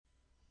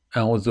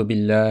أعوذ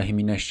بالله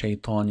من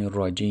الشيطان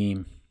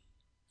الرجيم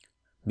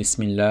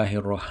بسم الله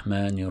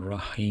الرحمن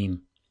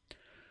الرحيم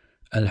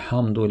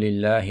الحمد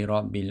لله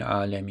رب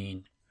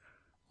العالمين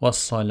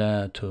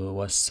والصلاة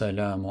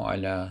والسلام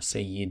على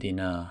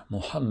سيدنا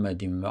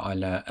محمد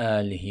وعلى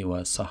آله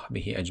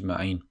وصحبه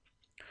أجمعين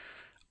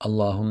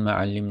اللهم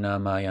علمنا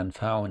ما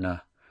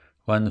ينفعنا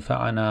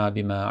وانفعنا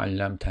بما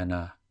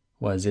علمتنا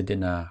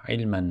وزدنا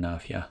علما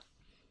نافعا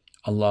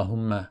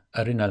اللهم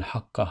أرنا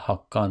الحق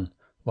حقا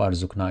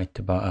وارزقنا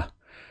اتباعه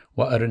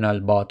وأرنا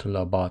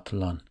الباطل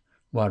باطلا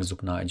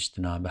وارزقنا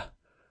اجتنابه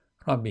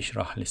رب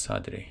اشرح لي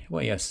صدري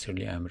ويسر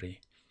لي أمري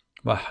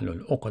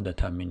واحلل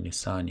عقدة من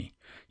لساني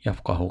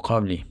يفقه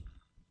قولي.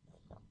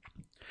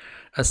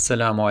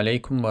 Assalamu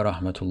alaikum wa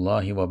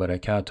rahmatullahi wa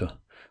barakatuh.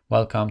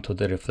 Welcome to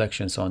the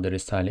Reflections on the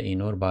Risale-i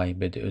Nur by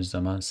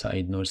Bediuzzaman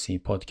Said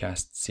Nursi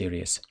podcast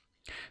series.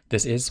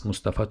 This is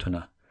Mustafa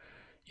Tuna.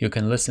 You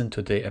can listen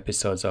to the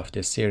episodes of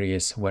this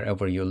series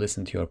wherever you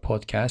listen to your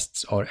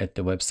podcasts or at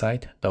the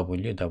website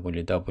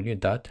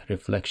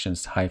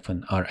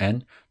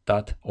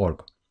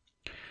www.reflections-rn.org.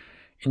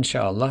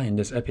 Inshallah, in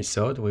this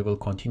episode, we will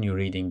continue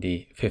reading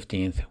the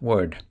 15th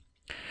Word.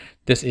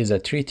 This is a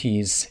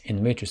treatise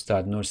in which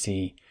Ustad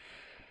Nursi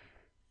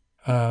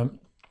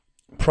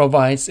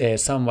provides a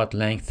somewhat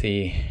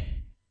lengthy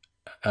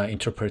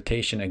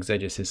interpretation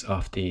exegesis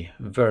of the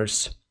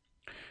verse.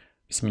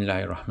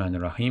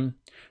 Bismillahirrahmanirrahim.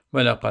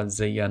 وَلَقَدْ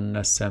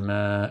زَيَّنَّا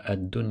السَّمَاءَ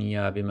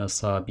الدُّنْيَا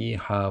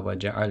بِمَصَابِيحَ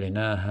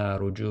وَجَعَلْنَاهَا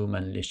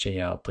رُجُومًا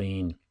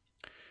لِلشَّيَاطِينِ.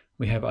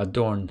 We have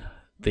adorned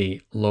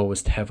the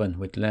lowest heaven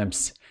with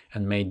lamps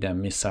and made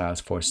them missiles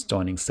for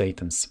stoning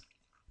Satans.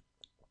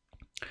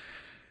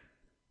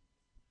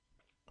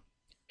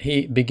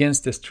 He begins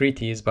this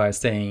treatise by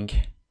saying,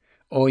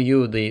 O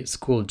you, the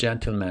school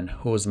gentlemen,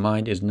 whose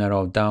mind is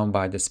narrowed down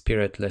by the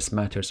spiritless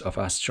matters of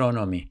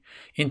astronomy,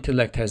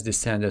 intellect has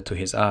descended to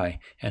his eye,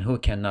 and who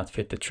cannot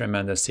fit the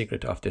tremendous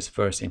secret of this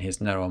verse in his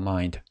narrow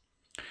mind?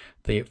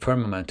 The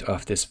firmament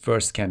of this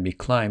verse can be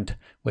climbed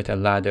with a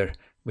ladder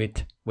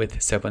with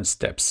 7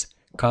 steps.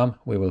 Come,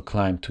 we will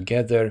climb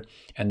together,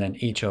 and then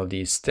each of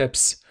these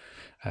steps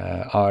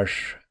are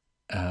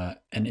an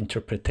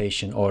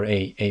interpretation or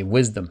a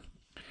wisdom.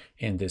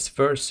 In this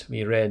verse,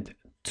 we read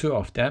 2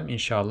 of them.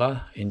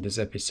 Inshallah, in this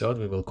episode,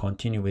 we will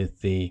continue with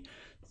the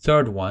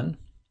 3rd one.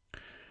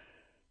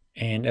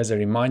 And as a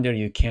reminder,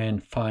 you can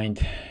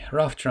find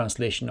rough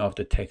translation of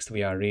the text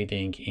we are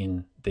reading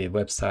in the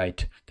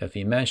website that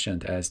we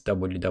mentioned as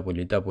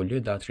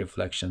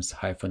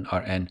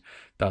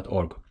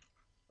www.reflections-rn.org.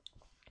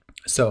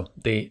 So,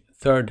 the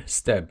 3rd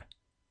step,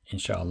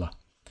 inshallah.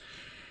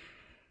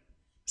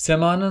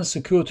 Semanın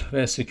sükut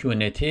ve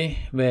sükuneti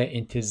ve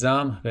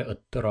intizam ve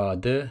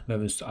ıttıradı ve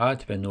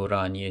vüs'at ve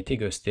nuraniyeti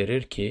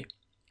gösterir ki,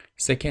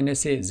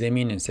 sekenesi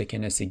zeminin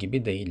sekenesi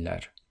gibi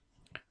değiller.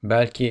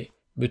 Belki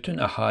bütün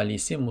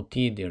ahalisi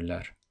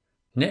mutidirler.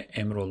 Ne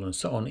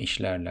emrolunsa onu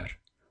işlerler.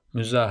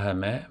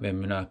 Müzaheme ve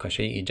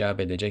münakaşayı icap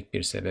edecek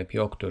bir sebep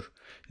yoktur.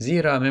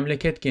 Zira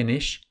memleket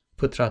geniş,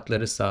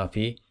 fıtratları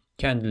safi,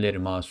 kendileri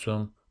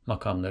masum,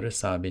 makamları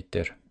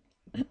sabittir.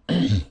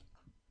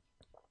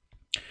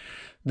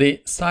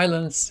 The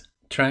silence,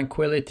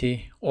 tranquility,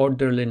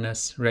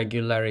 orderliness,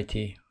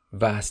 regularity,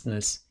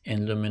 vastness,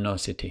 and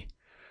luminosity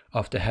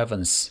of the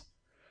heavens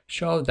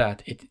show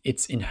that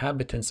its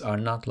inhabitants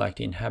are not like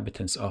the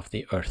inhabitants of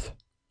the earth.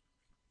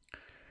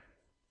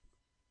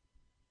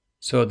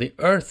 So the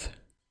earth,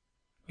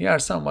 we are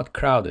somewhat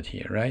crowded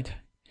here, right?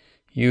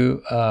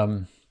 You,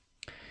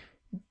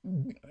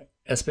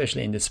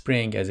 especially in the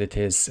spring, as it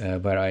is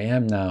where I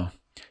am now,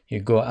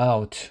 you go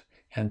out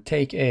and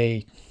take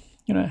a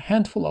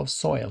handful of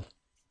soil,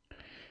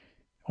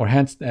 or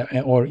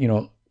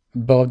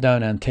bow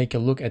down and take a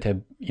look at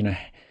a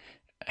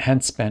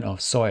handspan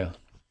of soil.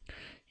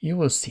 You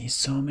will see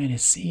so many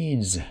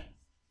seeds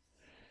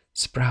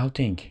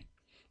sprouting,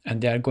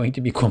 and they are going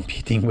to be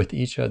competing with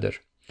each other.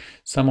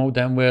 Some of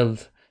them will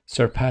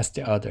surpass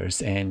the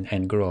others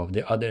and grow.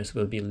 The others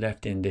will be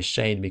left in the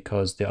shade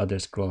because the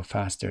others grow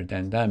faster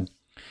than them.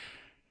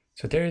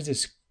 So there is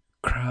this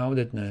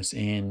crowdedness,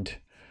 and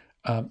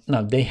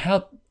now they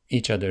help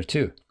each other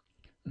too.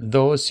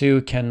 Those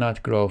who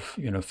cannot grow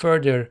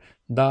further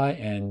die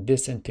and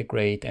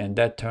disintegrate, and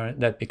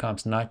that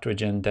becomes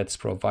nitrogen that's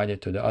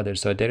provided to the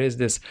others. So there is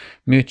this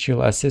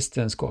mutual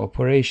assistance,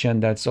 cooperation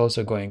that's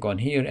also going on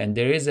here, and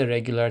there is a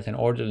regularity and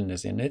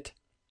orderliness in it,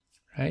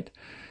 right?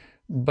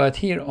 But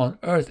here on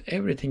earth,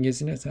 everything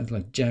is in a sense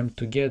like jammed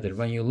together.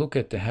 When you look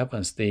at the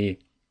heavens, the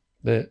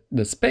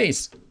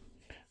space,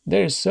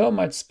 there is so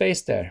much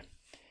space there.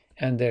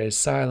 And there is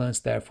silence,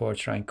 therefore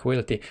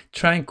tranquility.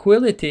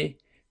 Tranquility,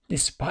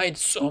 despite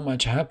so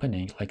much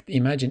happening. Like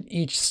imagine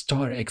each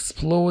star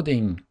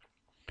exploding.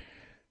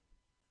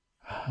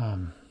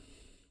 How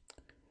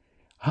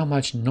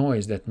much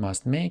noise that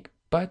must make,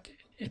 but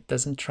it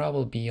doesn't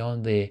travel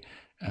beyond the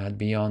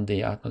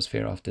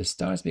atmosphere of the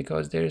stars,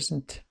 because there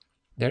isn't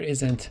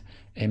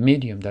a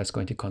medium that's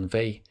going to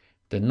convey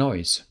the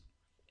noise.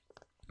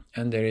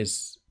 And there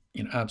is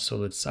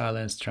absolute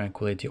silence,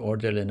 tranquility,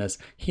 orderliness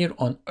here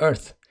on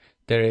earth.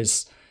 there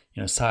is,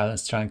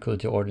 silence,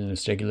 tranquility,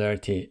 orderliness,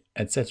 regularity,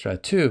 etc.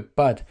 too.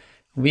 But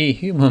we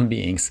human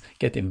beings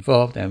get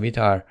involved, and with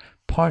our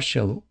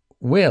partial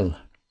will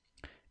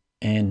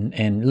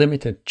and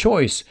limited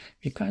choice,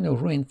 we kind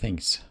of ruin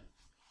things.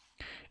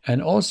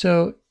 And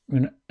also,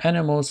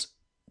 animals,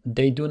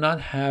 they do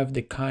not have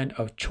the kind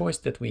of choice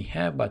that we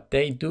have, but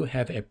they do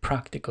have a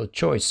practical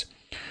choice.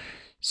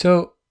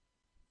 So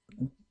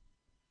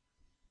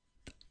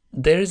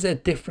there is a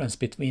difference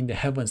between the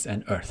heavens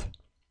and earth.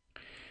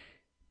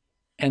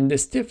 And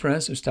this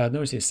difference, Ustad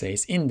Nursi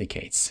says,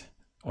 indicates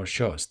or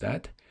shows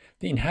that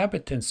the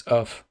inhabitants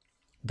of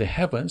the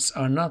heavens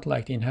are not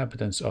like the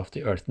inhabitants of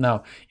the earth.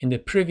 Now, in the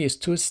previous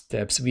two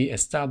steps, we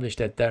established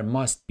that there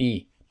must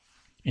be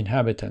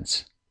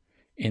inhabitants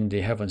in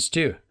the heavens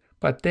too.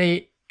 But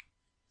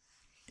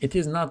it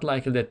is not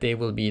likely that they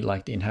will be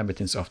like the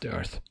inhabitants of the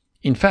earth.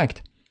 In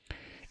fact,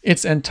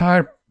 its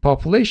entire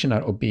population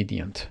are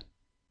obedient.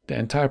 The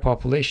entire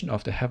population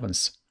of the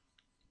heavens,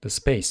 the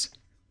space,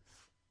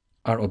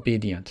 are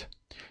obedient.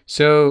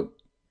 So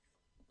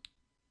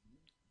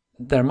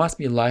there must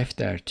be life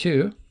there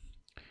too.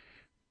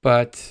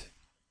 But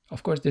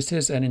of course, this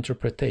is an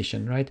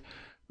interpretation, right?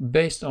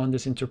 Based on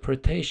this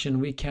interpretation,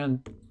 we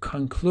can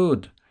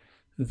conclude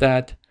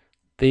that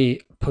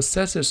the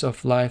possessors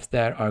of life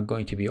there are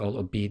going to be all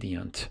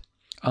obedient,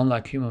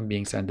 unlike human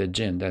beings and the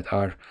jinn that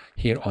are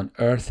here on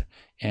earth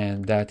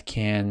and that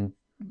can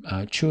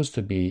choose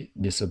to be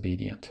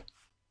disobedient.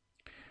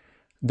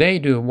 They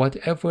do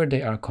whatever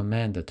they are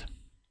commanded,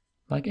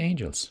 like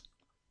angels.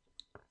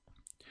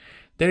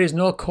 There is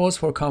no cause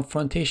for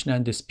confrontation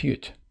and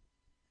dispute,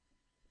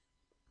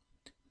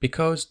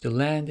 because the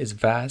land is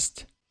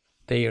vast.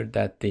 The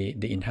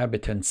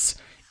inhabitants'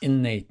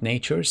 innate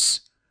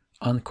natures,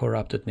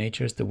 uncorrupted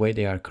natures, the way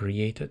they are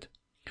created,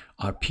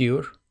 are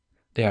pure,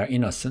 they are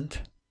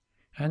innocent,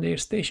 and their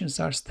stations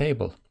are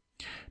stable.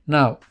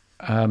 Now,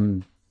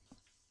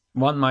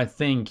 one might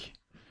think,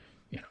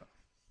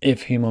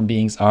 if human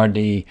beings are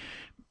the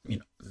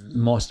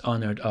most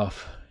honored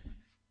of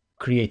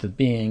created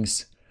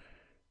beings,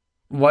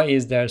 why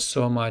is there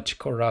so much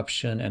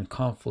corruption and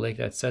conflict,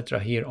 etc.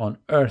 here on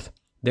earth?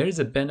 There is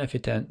a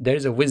benefit, and there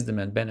is a wisdom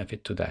and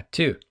benefit to that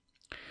too.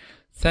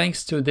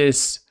 Thanks to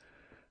this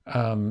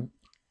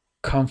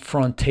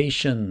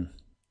confrontation,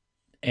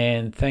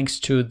 and thanks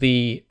to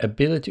the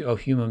ability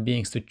of human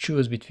beings to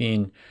choose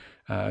between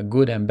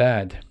good and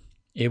bad,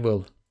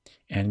 evil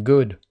and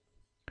good,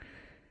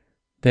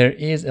 there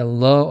is a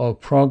law of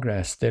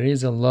progress, there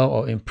is a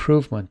law of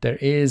improvement, there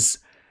is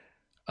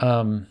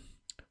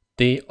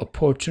the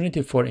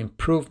opportunity for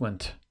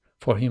improvement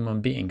for human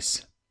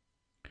beings.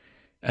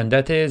 And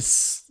that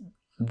is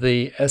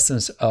the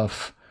essence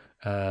of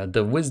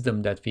the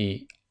wisdom that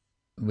we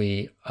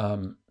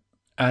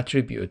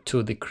attribute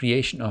to the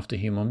creation of the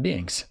human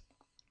beings.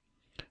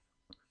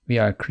 We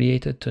are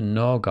created to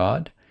know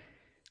God.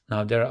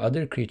 Now, there are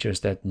other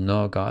creatures that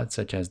know God,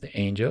 such as the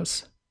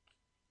angels.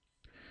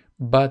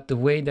 But the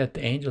way that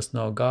the angels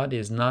know God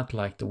is not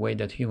like the way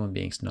that human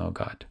beings know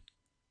God.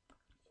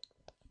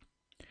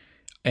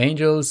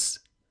 Angels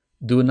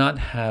do not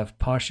have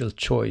partial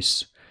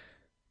choice.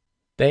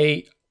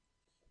 They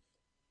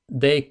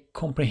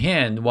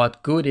comprehend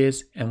what good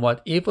is and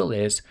what evil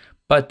is,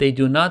 but they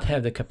do not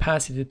have the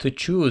capacity to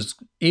choose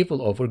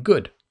evil over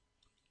good.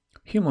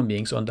 Human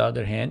beings, on the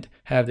other hand,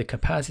 have the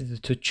capacity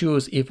to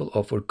choose evil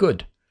over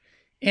good.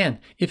 And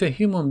if a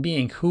human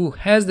being who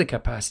has the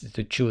capacity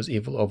to choose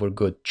evil over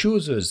good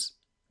chooses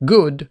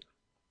good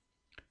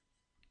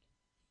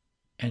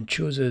and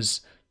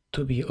chooses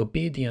to be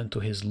obedient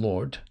to his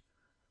Lord,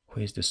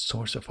 who is the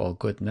source of all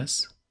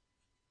goodness,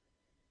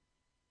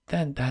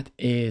 then that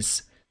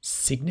is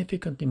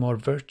significantly more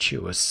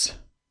virtuous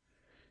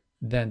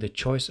than the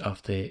choice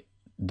of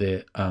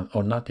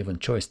or not even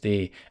choice,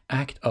 the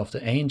act of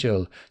the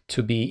angel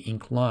to be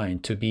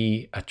inclined, to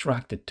be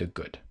attracted to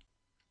good.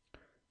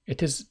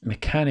 It is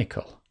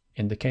mechanical.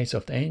 In the case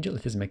of the angel,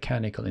 it is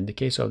mechanical. In the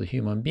case of the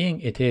human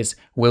being, it is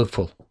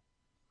willful.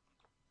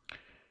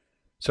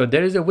 So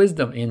there is a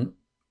wisdom in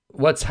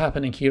what's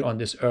happening here on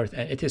this earth,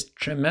 and it is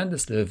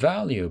tremendously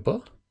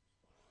valuable.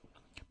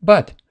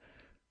 But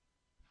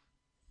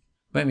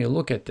when we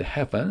look at the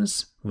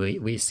heavens,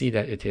 we see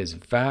that it is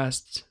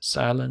vast,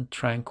 silent,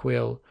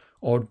 tranquil,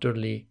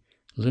 orderly,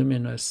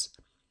 luminous,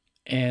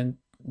 and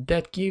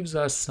that gives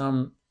us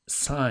some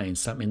sign,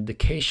 some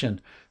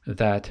indication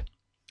that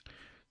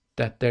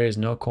there is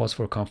no cause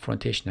for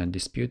confrontation and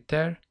dispute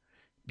there,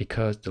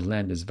 because the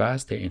land is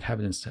vast, the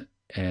inhabitants,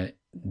 the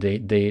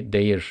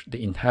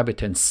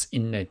inhabitants'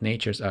 innate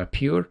natures are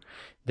pure,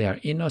 they are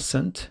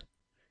innocent.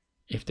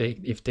 If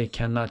they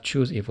cannot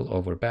choose evil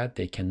over bad,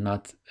 they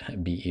cannot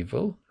be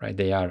evil, right?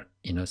 They are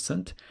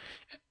innocent.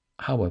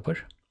 However,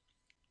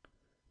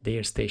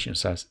 their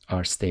stations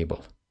are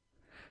stable.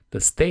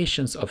 The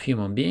stations of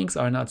human beings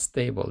are not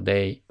stable.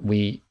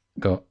 We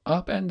go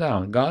up and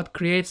down. God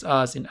creates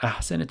us in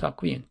ahsan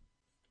taqween,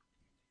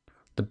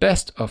 the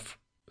best of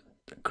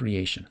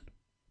creation,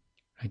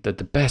 right?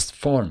 The best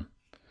form.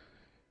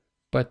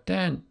 But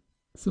then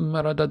ثم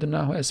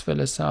رددناه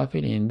أسفل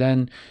سافلين.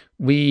 Then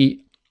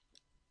we,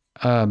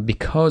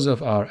 because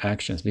of our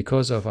actions,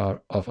 because of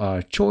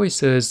our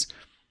choices,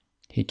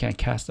 he can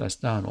cast us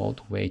down all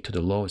the way to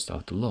the lowest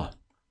of the low.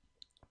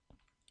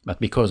 But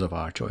because of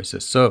our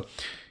choices, so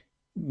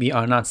we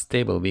are not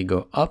stable. We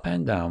go up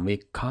and down. We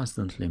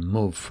constantly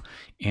move,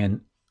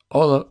 and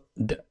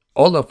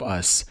all of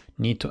us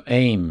need to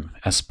aim,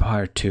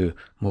 aspire to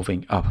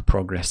moving up,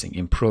 progressing,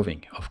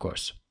 improving, of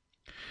course.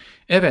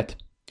 Evet,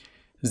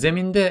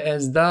 zeminde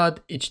ezdad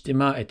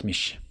içtima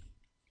etmiş.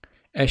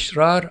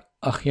 Eşrar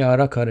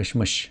ahyara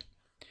karışmış.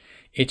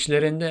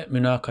 İçlerinde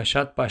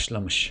münakaşat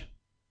başlamış.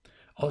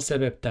 O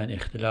sebepten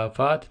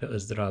ihtilafat ve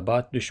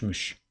ızdırabat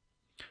düşmüş.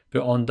 Ve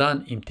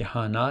ondan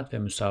imtihanat ve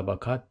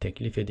müsabakat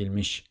teklif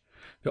edilmiş.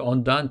 Ve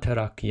ondan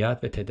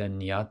terakkiyat ve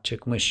tedenniyat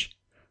çıkmış.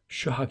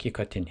 Şu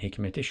hakikatin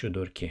hikmeti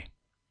şudur ki.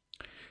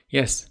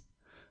 Yes,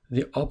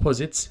 the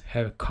opposites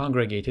have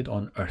congregated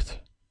on earth.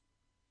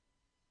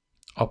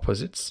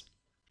 Opposites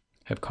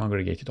have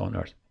congregated on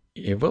earth.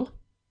 Evil,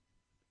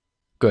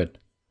 good,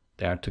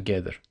 they are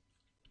together.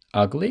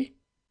 Ugly,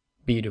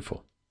 beautiful,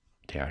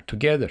 they are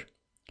together.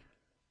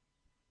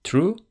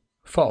 True,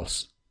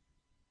 false,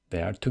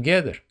 they are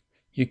together.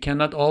 You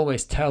cannot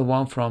always tell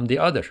one from the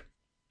other.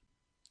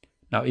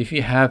 Now, if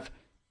you have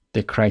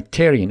the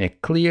criterion, a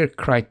clear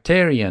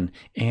criterion,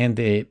 and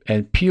a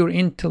pure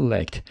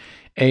intellect,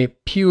 a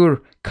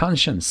pure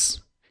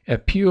conscience, a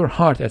pure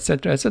heart,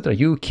 etc., etc.,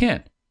 you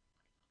can.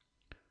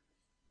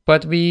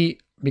 But we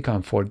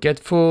become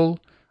forgetful,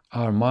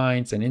 our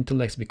minds and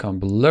intellects become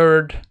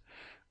blurred,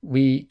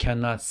 we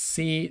cannot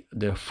see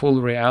the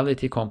full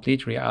reality,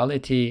 complete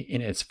reality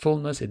in its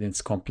fullness, in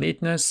its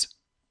completeness.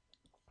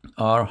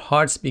 Our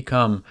hearts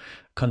become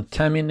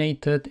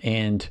contaminated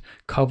and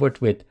covered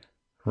with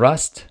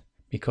rust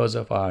because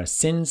of our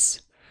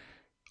sins.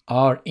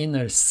 Our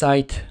inner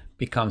sight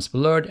becomes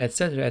blurred,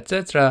 etc.,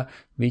 etc.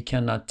 We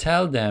cannot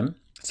tell them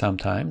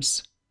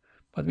sometimes,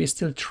 but we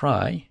still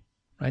try,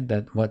 right?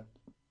 That what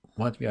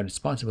we are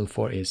responsible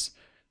for is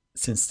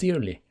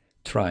sincerely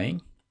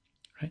trying,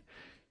 right?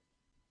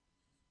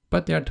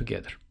 But they are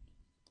together.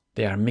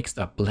 They are mixed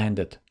up,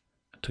 blended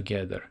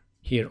together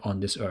here on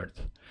this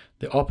earth.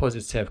 The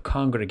opposites have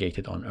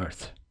congregated on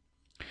earth.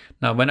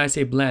 Now, when I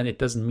say blend, it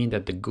doesn't mean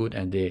that the good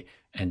and the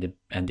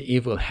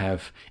evil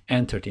have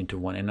entered into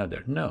one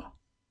another. No,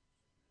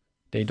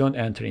 they don't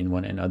enter in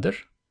one another,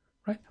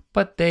 right?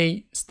 But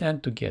they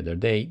stand together.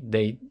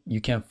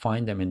 You can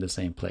find them in the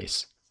same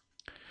place.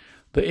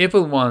 The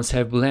evil ones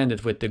have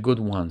blended with the good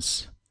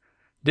ones.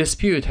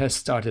 Dispute has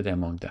started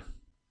among them.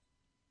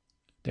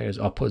 There is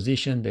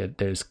opposition,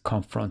 there is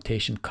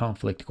confrontation,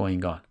 conflict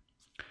going on.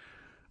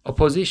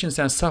 Oppositions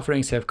and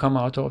sufferings have come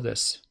out of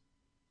this.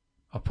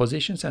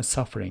 Oppositions and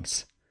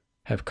sufferings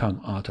have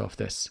come out of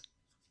this.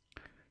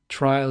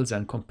 Trials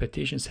and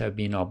competitions have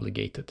been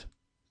obligated.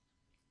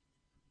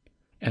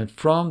 And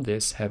from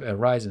this have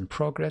arisen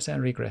progress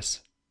and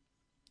regress.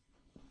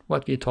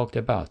 What we talked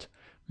about.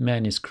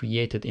 Man is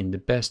created in the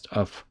best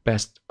of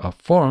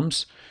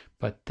forms,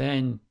 but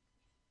then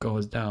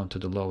goes down to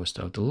the lowest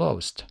of the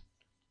lowest.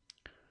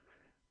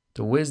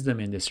 The wisdom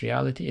in this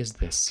reality is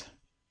this.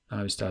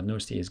 Now, Ustad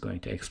Nursi is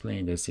going to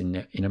explain this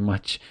in a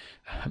much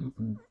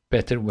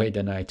better way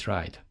than I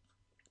tried.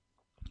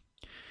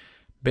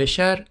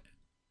 Beşer,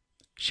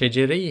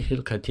 şecere-i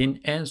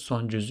hilkatin en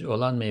son cüz'ü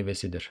olan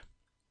meyvesidir.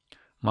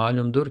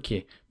 Malumdur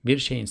ki bir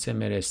şeyin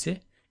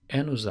semeresi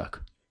en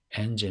uzak,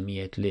 en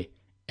cemiyetli,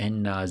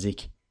 en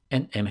nazik,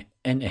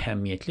 en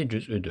ehemmiyetli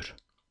cüz'üdür.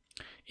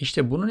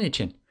 İşte bunun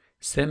için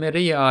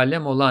semere-i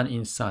alem olan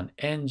insan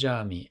en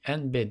cami,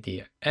 en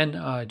bedi, en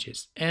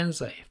aciz, en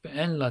zayıf ve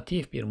en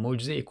latif bir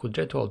mucize-i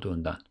kudret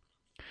olduğundan,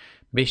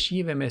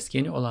 beşiği ve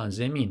meskeni olan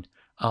zemin,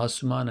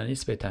 asumana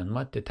nispeten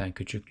maddeten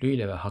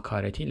küçüklüğüyle ve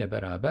hakaretiyle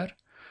beraber,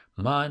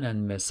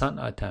 manen ve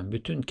sanaten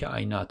bütün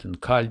kainatın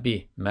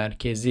kalbi,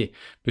 merkezi,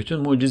 bütün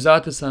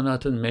mucizat-ı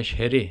sanatın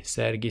meşheri,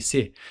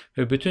 sergisi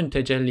ve bütün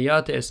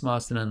tecelliyat-ı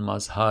esmasının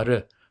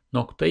mazharı,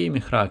 noktayı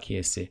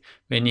mihrakiyesi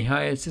ve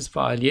nihayetsiz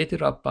faaliyeti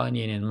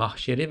Rabbaniye'nin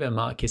mahşeri ve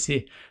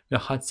makesi ve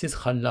hadsiz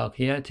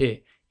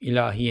hallakiyeti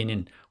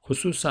ilahiyenin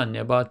hususan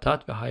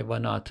nebatat ve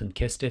hayvanatın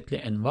kesretli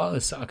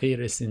enva-ı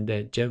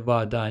sakiresinde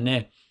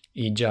cevvadane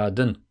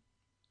icadın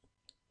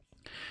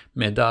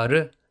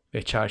medarı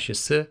ve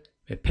çarşısı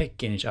ve pek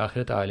geniş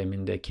ahiret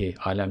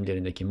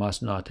alemlerindeki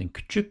masnuatın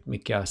küçük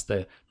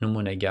mikyasta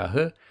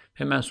numunegahı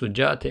ve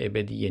mensucat-ı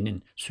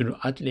ebediyenin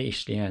süratle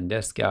işleyen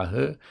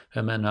destgahı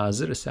ve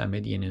menazır-ı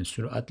semediyenin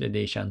süratle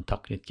değişen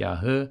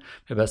taklitgahı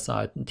ve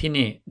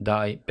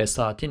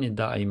besatini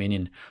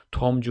daimenin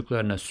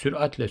tohumcuklarına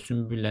süratle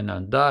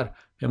sümbüllenen dar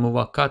ve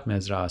muvakkat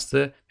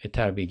mezrası ve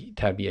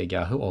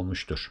terbiyegahı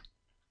olmuştur.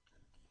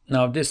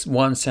 Now this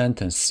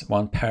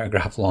one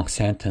paragraph long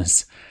sentence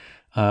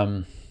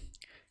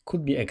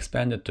could be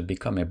expanded to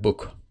become a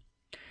book.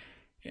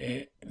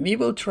 We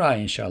will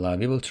try, inshallah,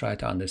 we will try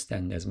to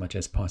understand as much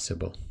as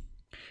possible.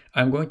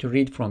 I'm going to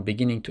read from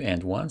beginning to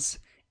end once,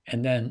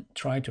 and then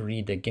try to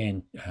read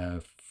again,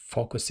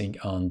 focusing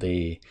on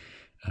the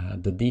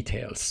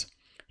details.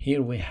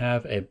 Here we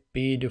have a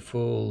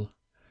beautiful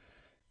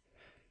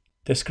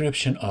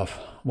description of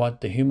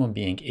what the human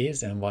being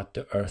is and what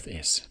the earth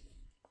is.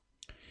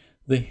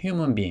 The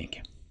human being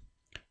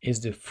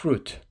is the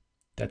fruit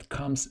that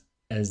comes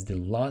as the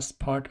last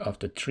part of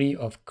the tree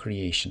of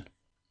creation.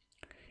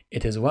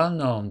 It is well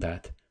known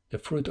that the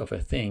fruit of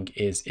a thing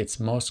is its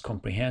most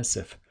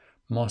comprehensive,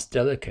 most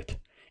delicate,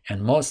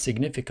 and most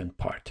significant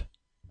part.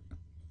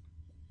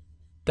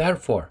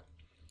 Therefore,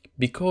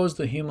 because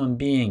the human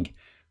being,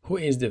 who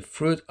is the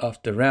fruit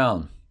of the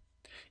realm,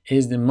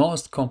 is the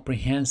most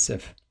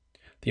comprehensive,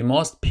 the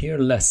most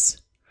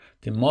peerless,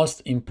 the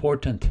most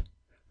important,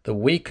 the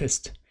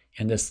weakest,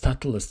 and the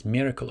subtlest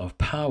miracle of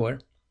power,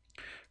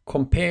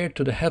 compared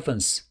to the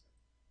heavens,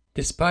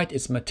 despite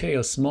its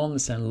material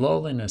smallness and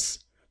lowliness,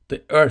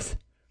 the earth,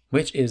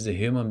 which is the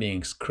human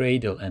being's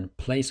cradle and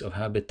place of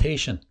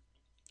habitation,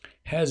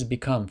 has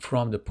become,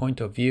 from the point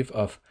of view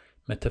of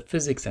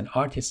metaphysics and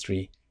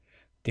artistry,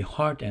 the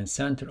heart and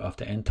center of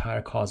the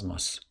entire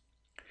cosmos,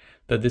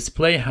 the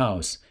display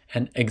house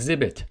and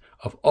exhibit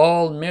of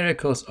all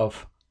miracles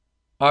of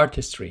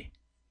artistry,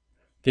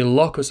 the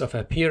locus of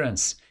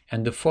appearance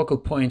and the focal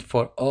point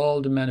for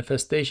all the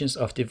manifestations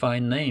of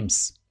divine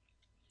names,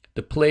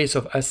 the place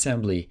of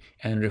assembly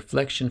and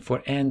reflection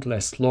for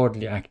endless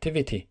lordly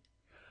activity,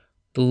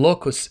 the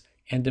locus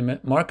and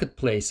the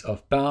marketplace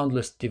of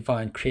boundless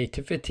divine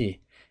creativity,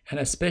 and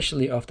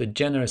especially of the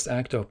generous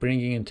act of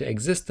bringing into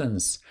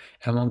existence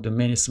among the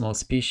many small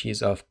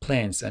species of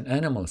plants and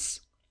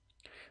animals,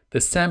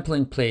 the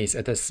sampling place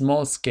at a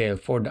small scale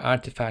for the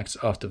artifacts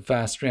of the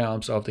vast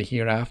realms of the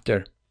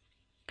hereafter,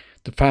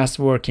 the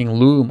fast-working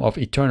loom of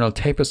eternal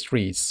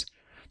tapestries,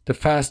 the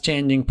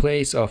fast-changing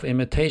place of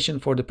imitation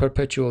for the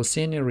perpetual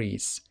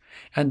sceneries,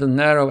 and the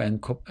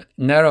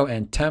narrow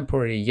and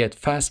temporary yet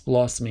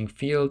fast-blossoming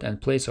field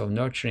and place of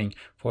nurturing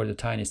for the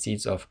tiny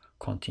seeds of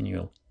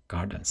continual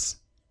gardens.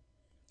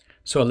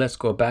 So let's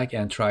go back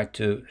and try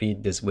to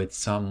read this with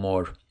some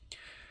more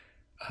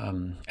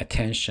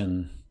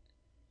attention,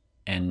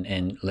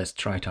 and let's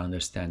try to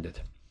understand it.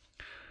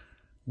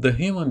 The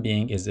human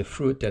being is the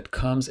fruit that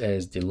comes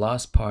as the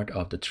last part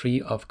of the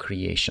tree of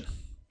creation.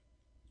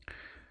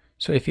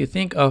 So if you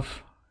think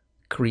of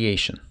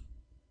creation,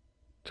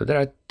 so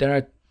there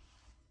are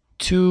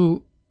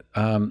two,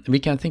 we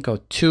can think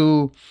of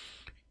two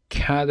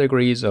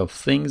categories of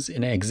things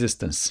in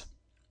existence.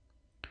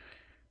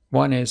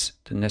 One is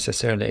the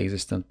necessarily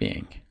existent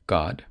being,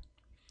 God.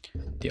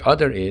 The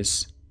other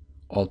is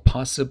all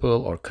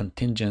possible or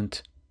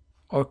contingent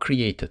or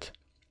created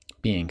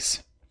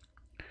beings.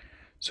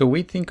 So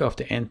we think of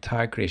the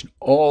entire creation,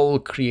 all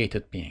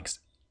created beings,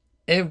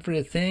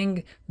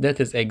 everything that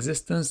is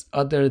existence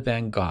other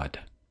than God.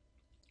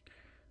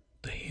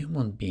 The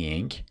human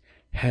being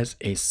has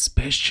a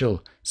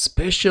special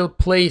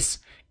place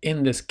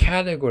in this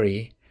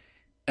category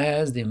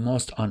as the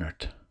most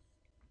honored.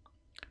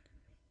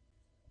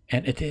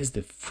 And it is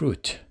the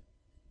fruit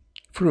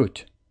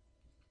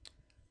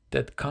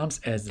that comes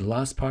as the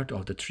last part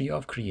of the tree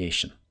of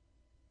creation.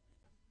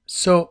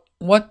 So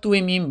what do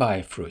we mean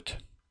by fruit?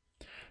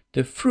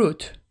 The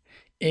fruit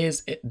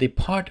is the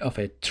part of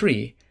a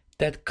tree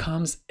that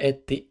comes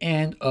at the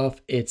end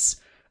of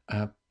its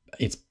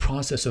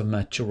process of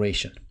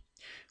maturation.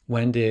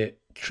 When the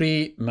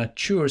tree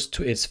matures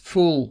to its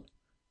full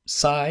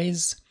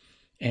size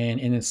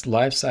and in its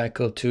life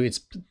cycle to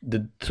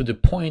the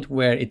point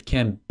where it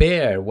can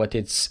bear what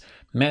it's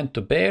meant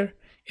to bear,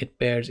 it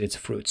bears its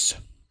fruits.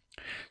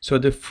 So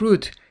the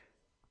fruit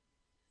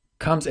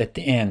comes at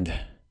the end,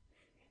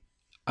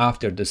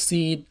 after the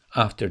seed,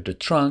 after the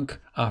trunk,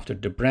 after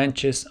the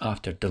branches,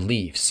 after the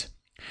leaves.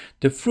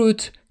 The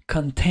fruit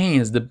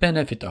contains the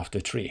benefit of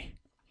the tree.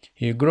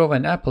 You grow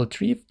an apple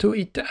tree to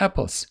eat the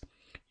apples.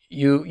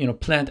 You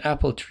plant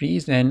apple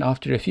trees, and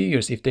after a few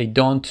years, if they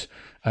don't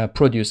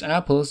produce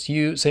apples,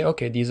 you say,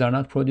 okay, these are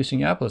not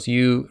producing apples.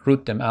 You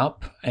root them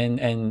up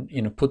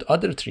and put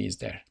other trees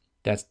there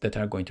that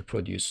are going to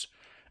produce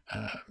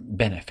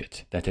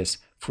benefit, that is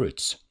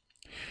fruits.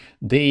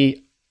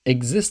 The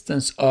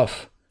existence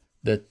of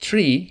the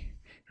tree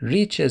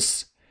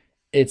reaches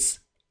its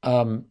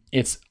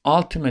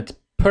ultimate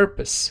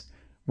purpose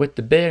with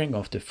the bearing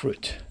of the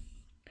fruit.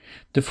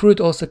 The fruit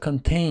also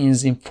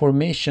contains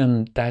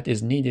information that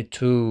is needed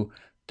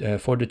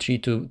for the tree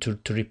to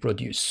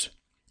reproduce.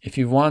 If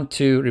you want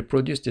to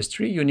reproduce this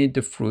tree, you need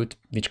the fruit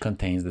which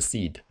contains the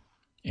seed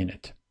in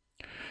it.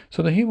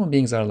 So the human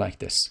beings are like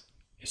this.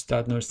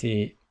 Ustad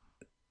Nursi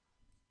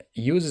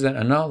uses an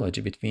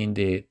analogy between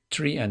the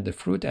tree and the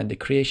fruit, and the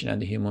creation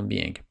and the human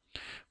being.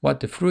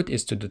 What the fruit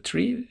is to the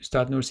tree,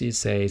 Ustad Nursi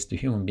says the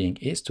human being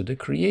is to the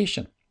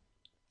creation.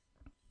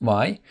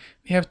 Why?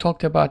 We have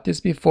talked about this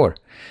before.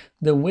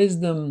 The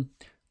wisdom,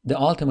 the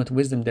ultimate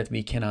wisdom that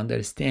we can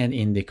understand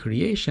in the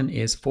creation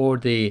is for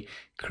the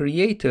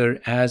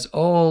creator, as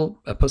all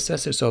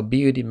possessors of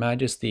beauty,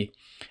 majesty,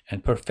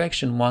 and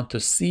perfection want to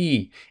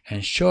see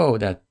and show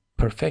that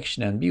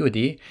perfection and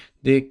beauty,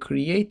 the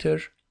creator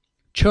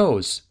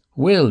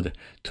willed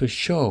to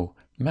show,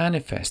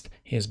 manifest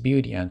his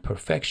beauty and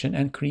perfection,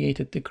 and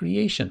created the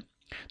creation.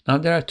 Now,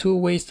 there are two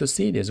ways to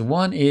see this.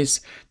 One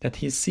is that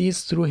he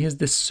sees through his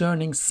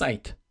discerning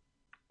sight.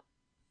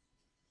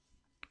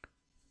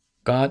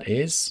 God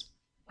is,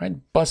 right,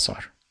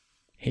 basar.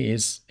 He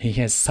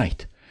has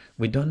sight.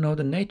 We don't know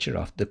the nature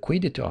of the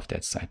quiddity of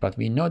that sight, but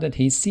we know that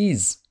he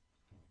sees.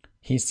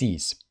 He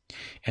sees.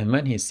 And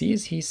when he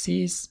sees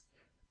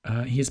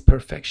his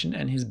perfection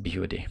and his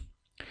beauty.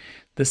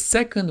 The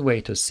second way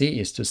to see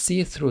is to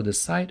see through the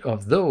sight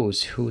of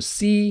those who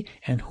see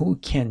and who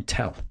can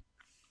tell.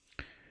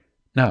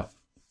 Now,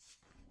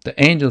 the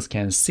angels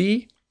can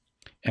see,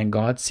 and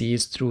God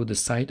sees through the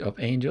sight of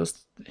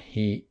angels.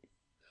 He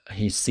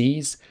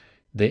sees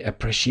the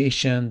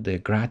appreciation, the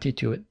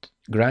gratitude,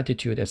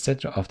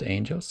 etc. of the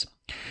angels.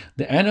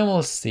 The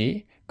animals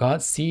see.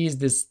 God sees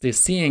the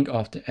seeing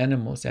of the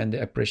animals and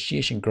the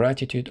appreciation,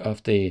 gratitude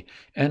of the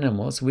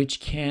animals, which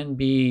can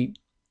be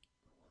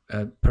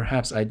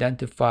perhaps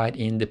identified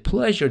in the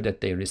pleasure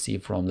that they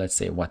receive from, let's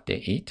say, what they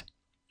eat,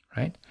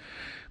 right?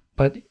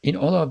 But in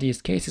all of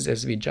these cases,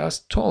 as we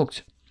just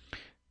talked,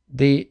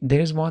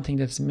 there's one thing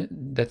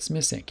that's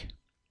missing.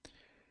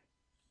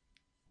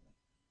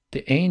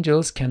 The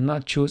angels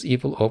cannot choose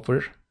evil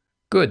over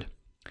good.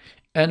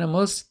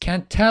 Animals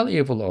can tell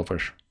evil over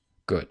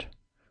good,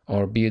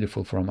 or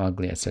beautiful from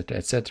ugly, etc.,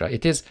 etc.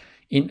 It is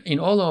in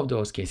all of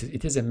those cases,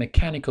 it is a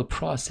mechanical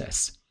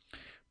process.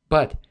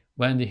 But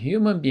when the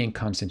human being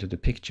comes into the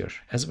picture,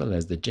 as well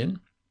as the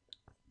jinn,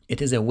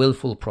 it is a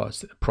willful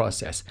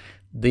process.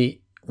 The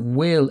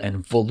will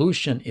and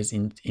volition is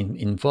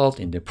involved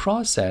in the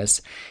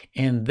process,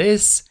 and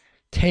this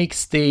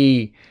takes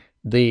the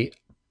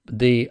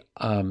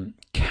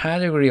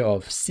category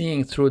of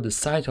seeing through the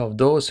sight of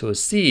those who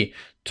see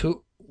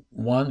to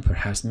one,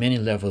 perhaps many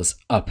levels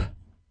up.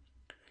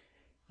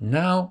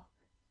 Now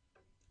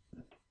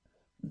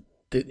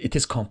it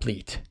is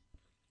complete.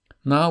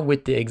 Now,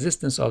 with the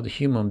existence of the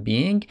human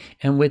being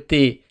and with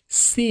the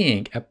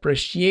seeing,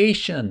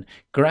 appreciation,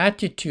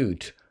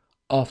 gratitude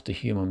of the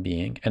human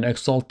being, and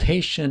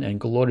exaltation and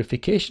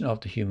glorification of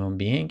the human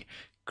being,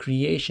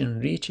 creation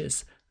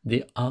reaches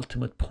the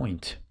ultimate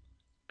point,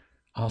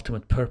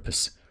 ultimate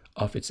purpose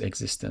of its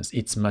existence.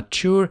 It's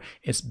mature,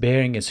 it's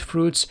bearing its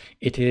fruits,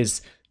 it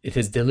is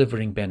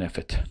delivering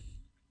benefit.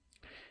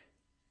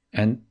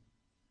 And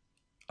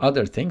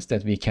other things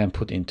that we can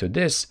put into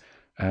this,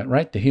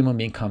 right? The human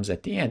being comes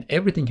at the end.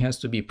 Everything has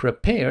to be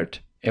prepared.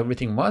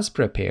 Everything was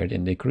prepared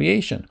in the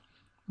creation,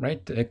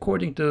 right?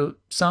 According to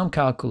some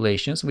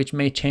calculations, which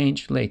may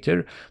change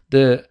later,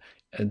 the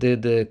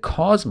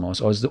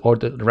cosmos, or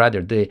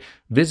rather the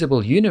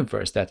visible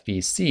universe that we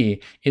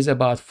see, is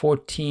about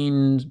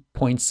 14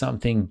 point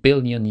something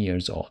billion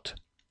years old.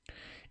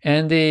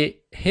 And the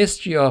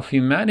history of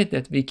humanity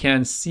that we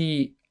can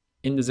see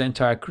in this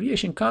entire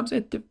creation comes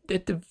at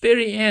the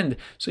very end.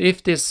 So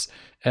if this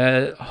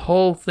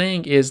whole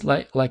thing is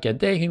like a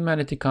day,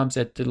 humanity comes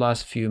at the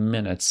last few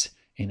minutes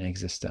in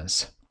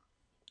existence.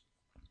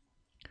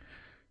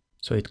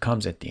 So it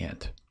comes at the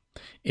end.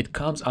 It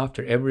comes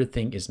after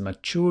everything is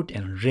matured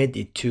and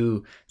ready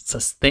to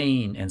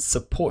sustain and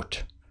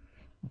support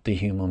the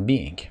human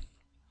being.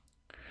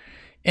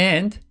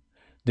 And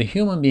the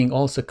human being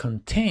also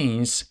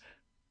contains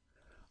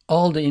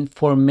all the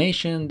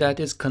information that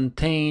is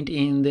contained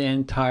in the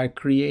entire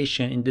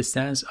creation, in the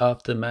sense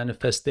of the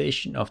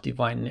manifestation of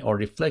divine, or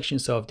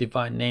reflections of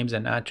divine names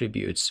and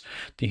attributes.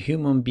 The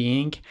human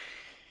being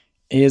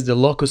is the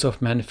locus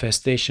of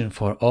manifestation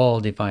for all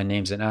divine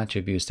names and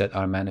attributes that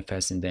are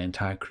manifest in the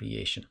entire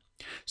creation.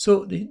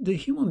 So the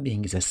human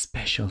being is a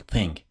special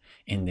thing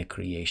in the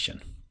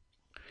creation.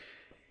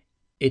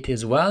 It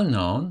is well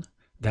known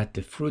that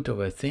the fruit of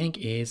a thing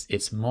is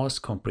its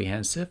most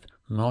comprehensive,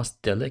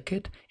 most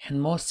delicate,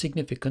 and most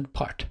significant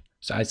part.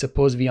 So I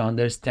suppose we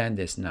understand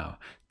this now,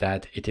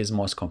 that it is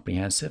most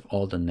comprehensive,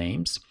 all the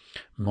names,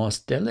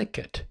 most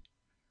delicate,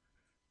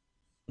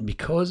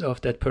 because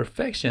of that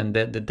perfection,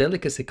 that the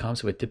delicacy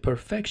comes with the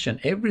perfection.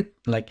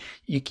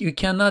 You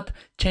cannot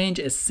change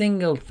a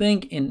single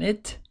thing in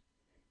it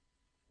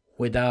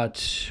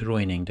without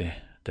ruining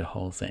the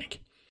whole thing.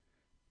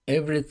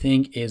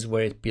 Everything is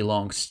where it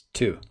belongs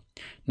to.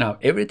 Now,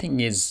 everything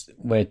is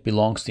where it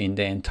belongs to in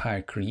the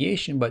entire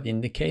creation, but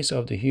in the case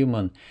of the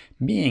human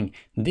being,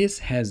 this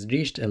has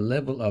reached a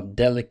level of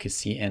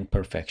delicacy and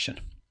perfection.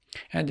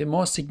 And the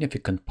most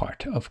significant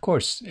part, of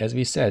course, as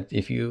we said,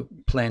 if you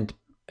plant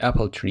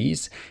apple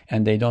trees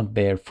and they don't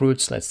bear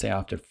fruits, let's say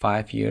after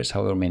 5 years,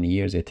 however many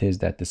years it is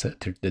that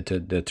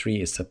the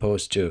tree is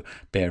supposed to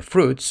bear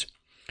fruits,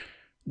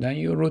 then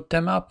you root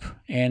them up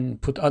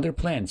and put other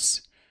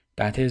plants.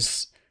 That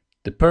is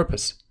the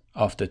purpose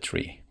of the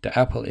tree. The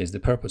apple is the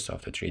purpose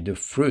of the tree. The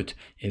fruit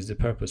is the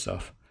purpose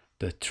of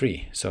the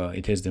tree. So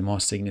it is the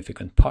most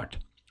significant part.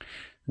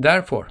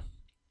 Therefore,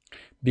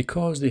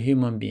 because the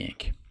human being,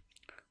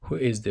 who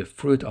is the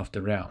fruit of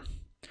the realm,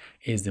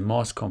 is the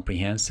most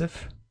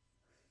comprehensive,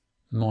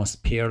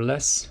 most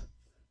peerless,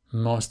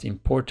 most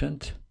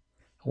important,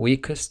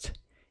 weakest,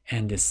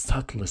 and the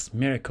subtlest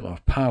miracle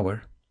of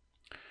power,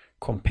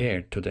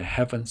 compared to the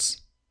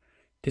heavens,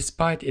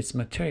 despite its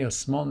material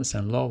smallness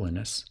and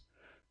lowliness,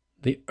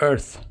 the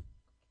earth.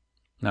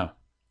 Now,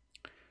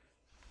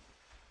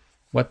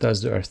 what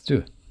does the earth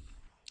do?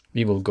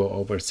 We will go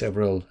over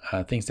several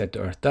things that the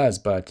earth does,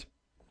 but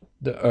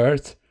the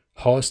earth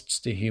hosts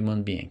the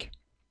human being.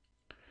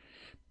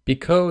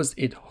 Because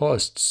it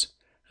hosts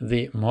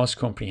the most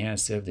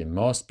comprehensive, the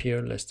most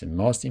peerless, the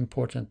most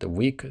important, the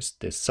weakest,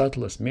 the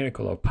subtlest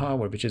miracle of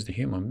power, which is the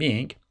human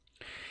being,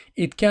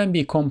 it can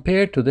be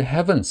compared to the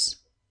heavens.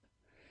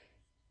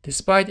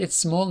 Despite its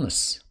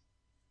smallness,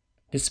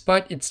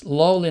 despite its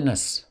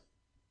lowliness.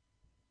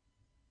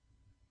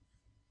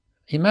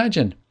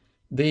 Imagine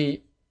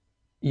the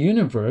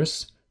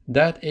universe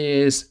that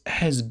is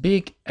as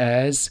big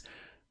as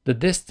the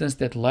distance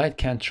that light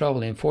can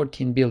travel in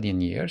 14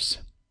 billion years,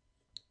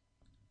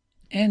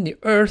 and the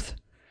earth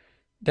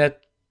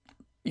that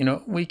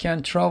we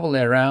can travel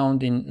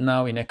around in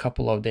a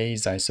couple of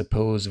days, I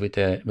suppose, with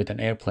an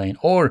airplane.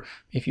 Or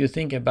if you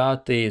think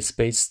about the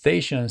space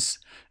stations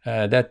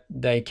that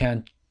they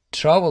can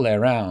travel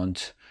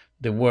around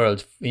the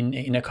world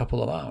in a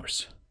couple of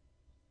hours.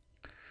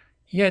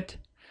 Yet,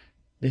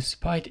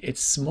 despite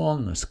its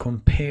smallness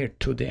compared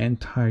to the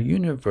entire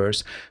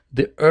universe,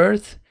 the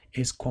earth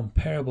is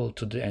comparable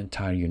to the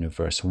entire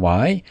universe.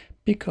 Why?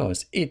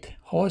 Because it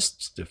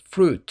hosts the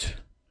fruit.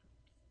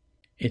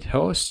 It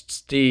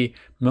hosts the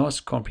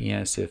most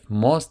comprehensive,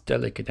 most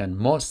delicate, and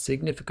most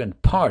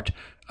significant part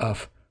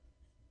of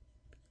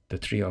the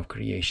tree of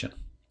creation.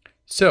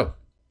 So,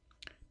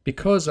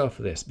 because of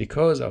this,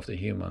 because of the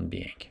human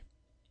being,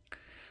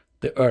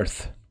 the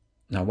earth.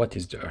 Now, what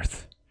is the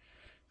earth?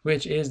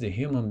 Which is the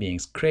human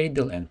being's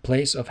cradle and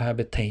place of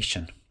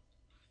habitation.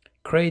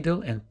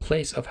 Cradle and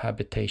place of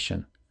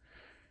habitation.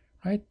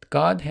 Right?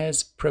 God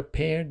has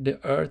prepared the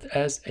earth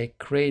as a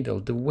cradle,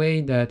 the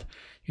way that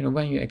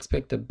when you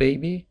expect a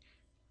baby,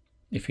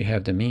 if you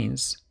have the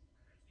means,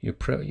 you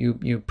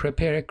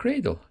prepare a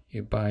cradle.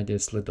 You buy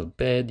this little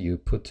bed, you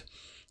put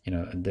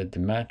the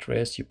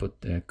mattress, you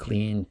put the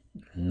clean,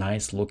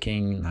 nice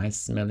looking, nice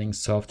smelling,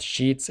 soft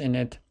sheets in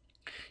it.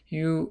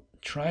 You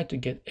try to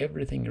get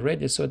everything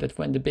ready so that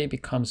when the baby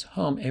comes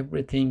home,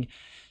 everything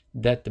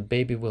that the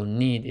baby will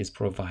need is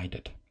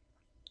provided.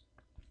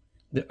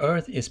 The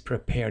earth is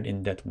prepared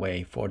in that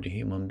way for the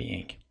human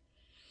being.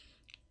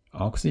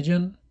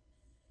 Oxygen,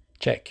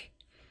 check.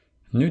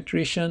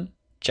 Nutrition,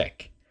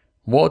 check.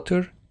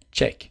 Water,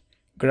 check.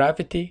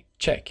 Gravity,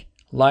 check.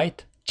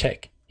 Light,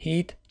 check.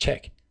 Heat,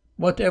 check.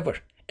 Whatever.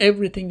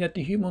 Everything that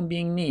the human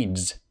being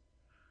needs,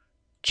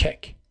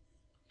 check.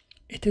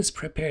 It is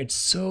prepared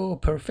so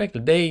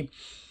perfectly. They,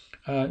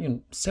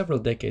 several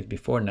decades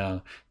before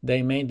now,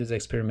 they made this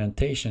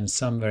experimentation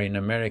somewhere in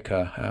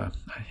America.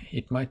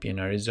 It might be in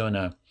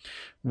Arizona,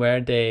 where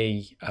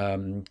they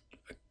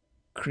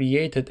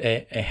created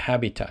a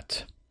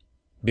habitat.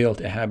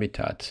 Built a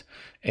habitat,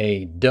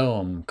 a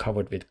dome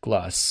covered with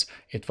glass.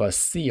 It was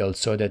sealed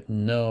so that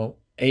no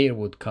air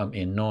would come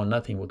in,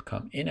 nothing would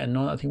come in, and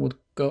nothing would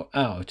go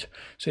out.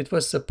 So it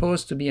was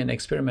supposed to be an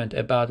experiment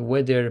about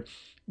whether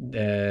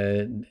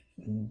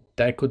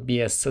there could be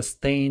a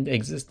sustained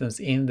existence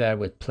in there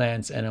with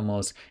plants,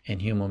 animals,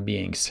 and human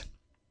beings.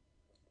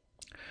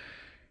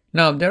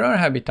 Now, there are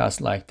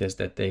habitats like this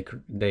that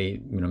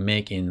they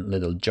make in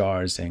little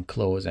jars and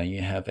close, and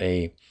you have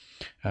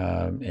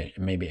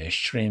maybe a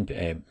shrimp,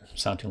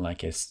 something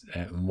like a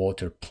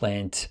water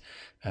plant,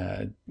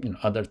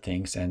 other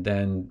things, and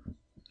then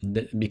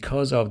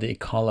because of the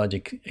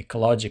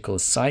ecological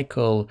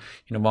cycle,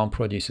 one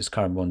produces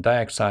carbon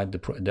dioxide,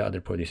 the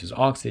other produces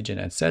oxygen,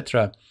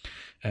 etc.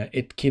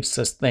 It keeps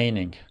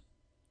sustaining,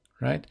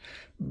 right?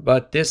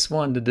 But this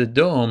one, the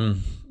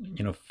dome,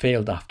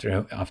 failed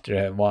after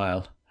a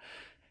while.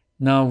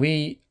 Now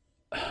we,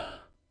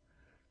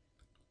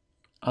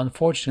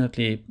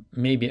 unfortunately,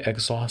 may be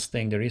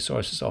exhausting the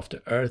resources of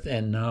the earth,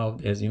 and now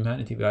as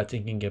humanity we are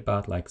thinking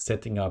about like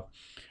setting up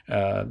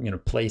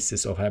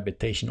places of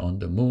habitation on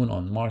the moon,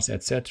 on Mars,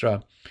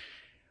 etc.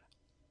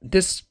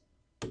 This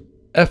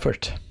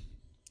effort,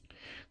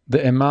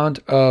 the amount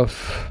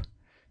of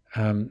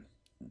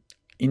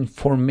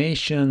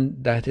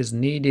information that is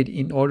needed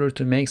in order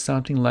to make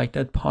something like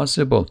that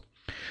possible,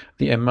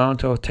 the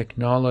amount of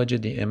technology,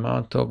 the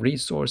amount of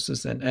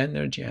resources and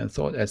energy and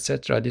thought,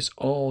 etc., this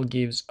all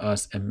gives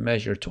us a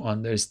measure to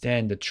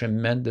understand the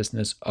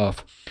tremendousness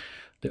of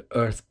the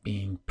earth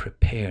being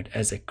prepared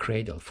as a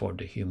cradle for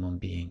the human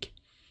being.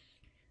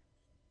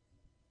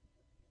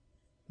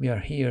 We are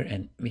here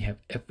and we have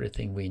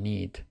everything we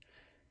need.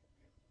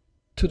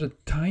 To the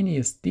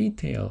tiniest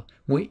detail,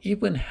 we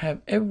even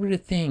have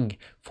everything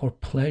for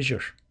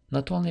pleasure.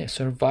 Not only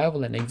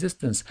survival and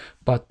existence,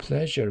 but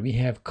pleasure. We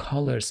have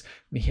colors,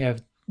 we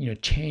have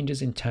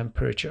changes in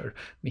temperature,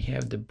 we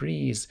have the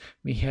breeze,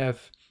 we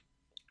have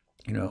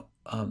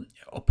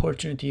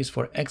opportunities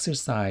for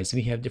exercise,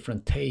 we have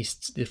different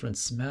tastes, different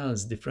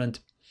smells,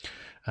 different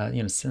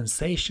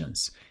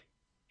sensations.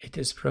 It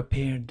is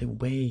prepared the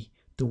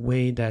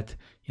way that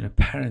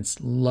parents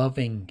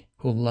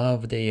who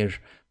love their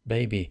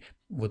baby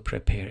would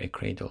prepare a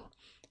cradle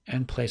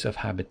and place of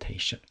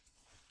habitation.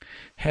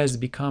 has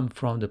become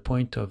from the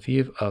point of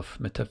view of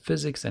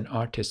metaphysics and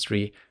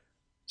artistry.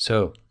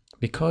 So,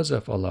 because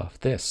of all of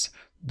this,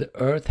 the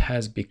earth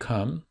has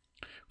become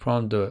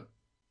from the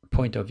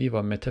point of view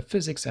of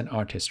metaphysics and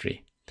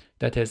artistry.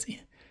 That is,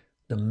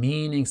 the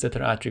meanings that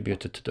are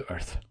attributed to the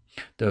earth,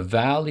 the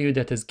value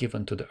that is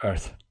given to the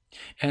earth,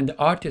 and the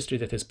artistry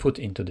that is put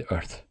into the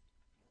earth,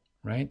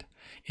 right?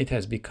 It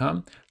has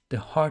become the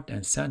heart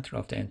and center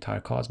of the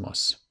entire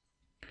cosmos.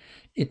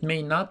 It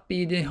may not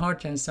be the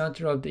heart and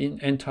center of the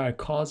entire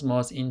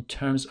cosmos in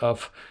terms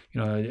of,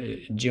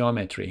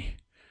 geometry.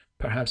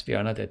 Perhaps we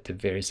are not at the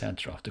very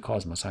center of the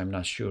cosmos. I'm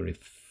not sure if,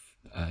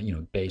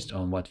 based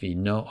on what we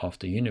know of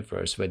the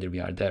universe, whether we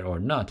are there or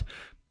not.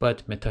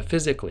 But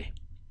metaphysically,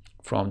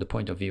 from the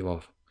point of view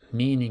of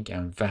meaning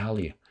and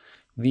value,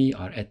 we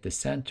are at the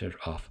center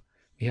of,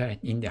 we are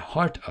in the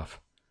heart of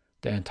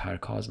the entire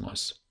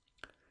cosmos.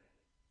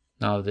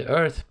 Now, the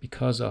earth,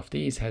 because of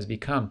these, has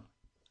become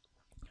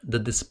the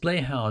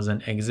display house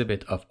and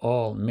exhibit of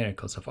all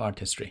miracles of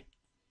artistry.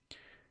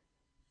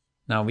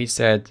 Now, we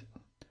said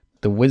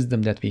the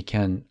wisdom that we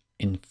can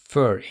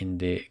infer in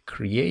the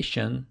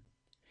creation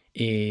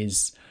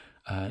is,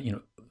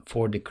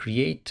 for the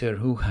creator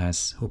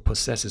who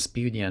possesses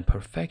beauty and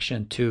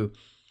perfection to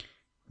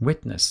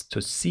witness,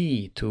 to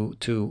see,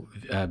 to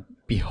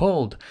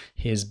behold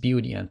his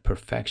beauty and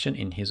perfection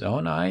in his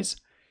own eyes,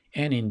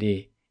 and in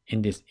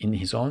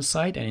his own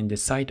sight, and in the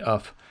sight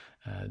of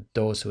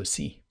those who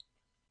see.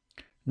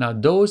 Now,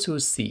 those who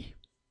see,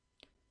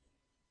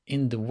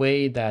 in the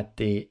way that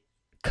the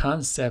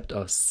concept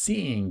of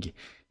seeing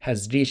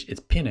has reached its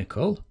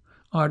pinnacle,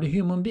 are the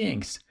human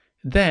beings.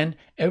 Then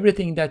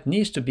everything that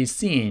needs to be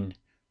seen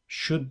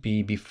should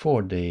be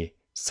before the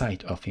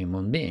sight of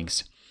human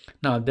beings.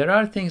 Now, there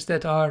are things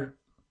that are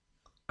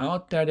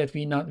out there that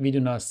we do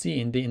not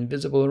see in the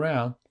invisible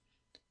realm,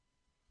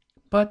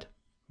 but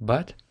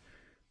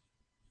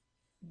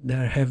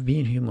there have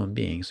been human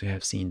beings who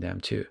have seen them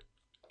too.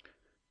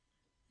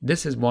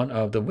 This is one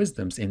of the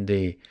wisdoms in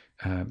the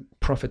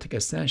prophetic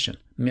ascension,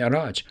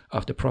 Mi'raj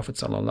of the Prophet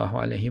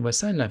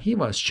ﷺ. He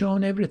was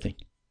shown everything.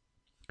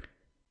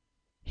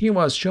 He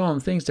was shown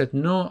things that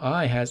no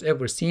eye has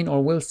ever seen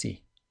or will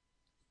see.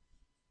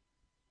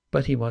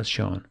 But he was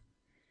shown.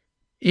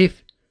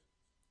 If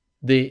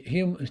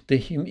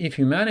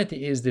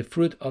humanity is the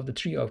fruit of the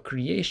tree of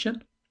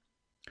creation,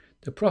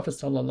 the Prophet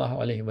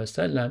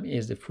ﷺ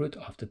is the fruit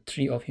of the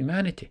tree of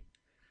humanity.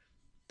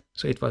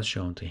 So it was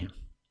shown to him.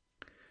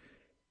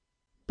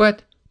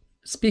 But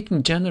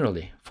speaking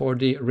generally, for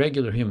the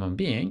regular human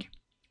being,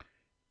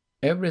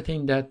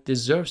 everything that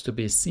deserves to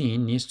be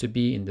seen needs to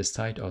be in the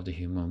sight of the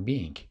human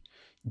being.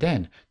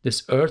 Then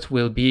this earth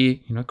will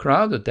be,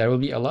 crowded. There will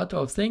be a lot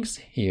of things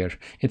here.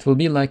 It will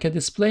be like a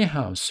display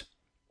house,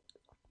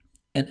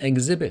 an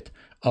exhibit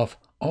of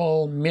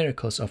all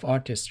miracles of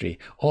artistry,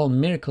 all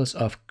miracles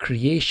of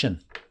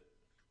creation.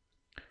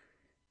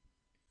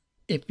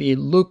 If we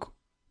look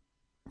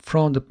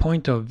from the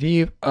point of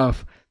view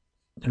of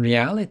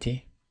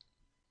reality,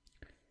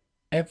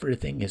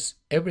 everything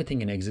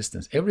in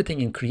existence,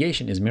 everything in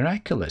creation is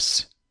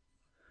miraculous.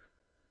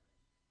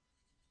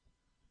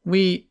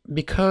 We,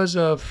 because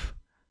of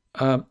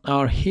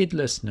our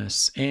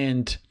heedlessness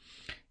and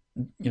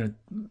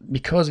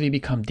because we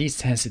become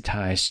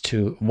desensitized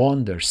to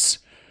wonders,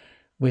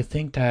 we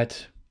think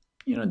that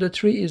the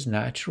tree is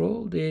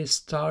natural, the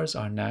stars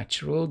are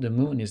natural, the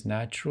moon is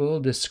natural,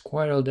 the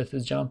squirrel that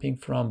is jumping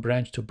from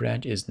branch to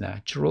branch is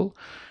natural.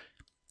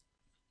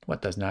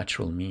 What does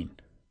natural mean?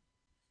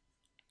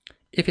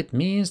 If it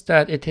means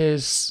that it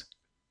is,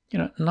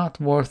 not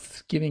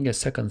worth giving a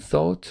second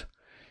thought,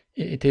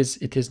 it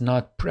is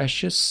not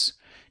precious,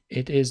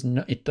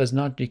 it does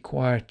not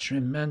require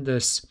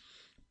tremendous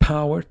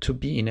power to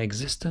be in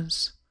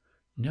existence.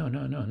 No,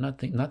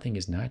 nothing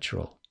is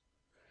natural.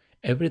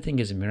 Everything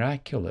is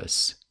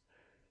miraculous.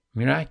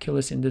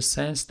 Miraculous in the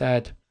sense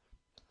that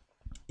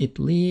it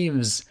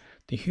leaves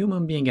the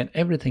human being and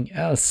everything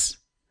else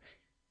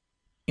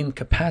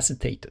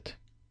incapacitated.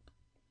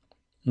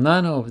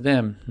 None of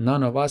them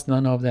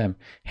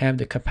have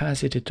the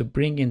capacity to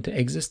bring into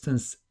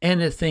existence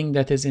anything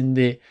that is in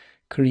the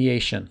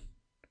creation.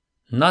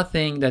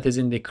 Nothing that is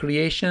in the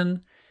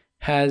creation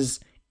has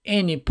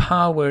any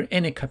power,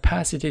 any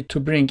capacity to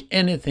bring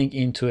anything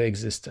into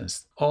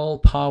existence. All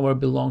power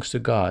belongs to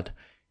God.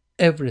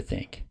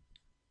 Everything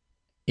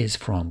is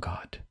from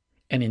God.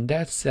 And in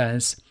that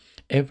sense,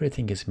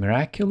 everything is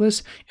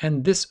miraculous,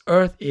 and this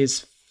earth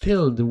is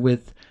filled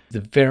with the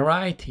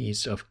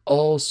varieties of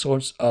all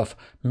sorts of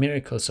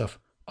miracles of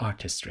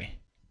artistry.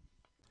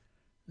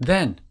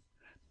 Then,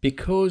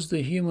 because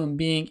the human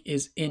being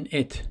is in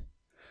it,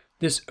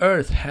 this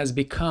earth has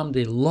become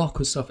the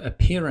locus of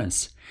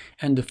appearance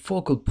and the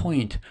focal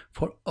point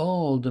for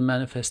all the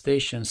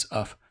manifestations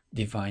of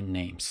divine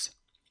names.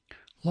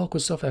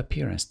 Locus of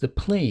appearance, the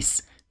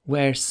place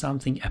where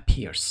something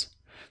appears.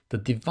 The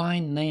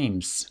divine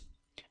names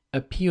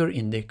appear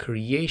in the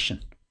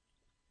creation.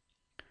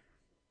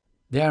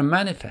 They are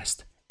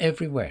manifest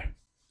everywhere.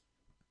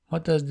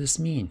 What does this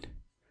mean?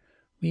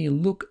 We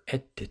look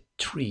at the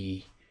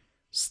tree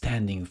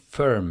standing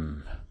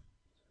firm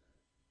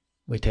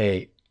with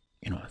a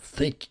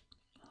thick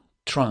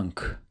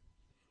trunk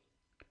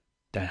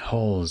that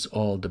holds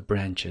all the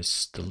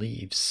branches, the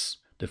leaves,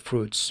 the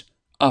fruits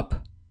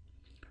up.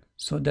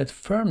 So that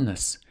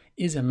firmness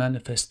is a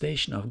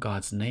manifestation of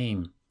God's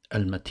name,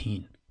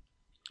 Al-Mateen.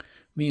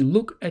 We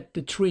look at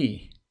the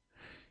tree.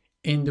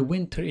 In the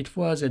winter, it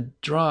was a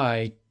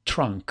dry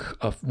trunk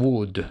of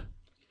wood,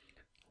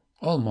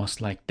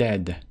 almost like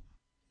dead.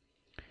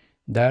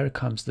 There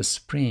comes the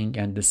spring,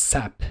 and the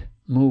sap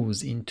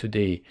moves into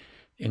the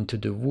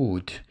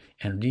wood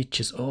and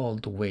reaches all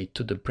the way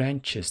to the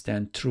branches,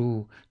 then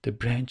through the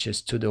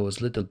branches to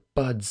those little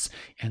buds,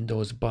 and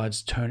those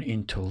buds turn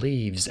into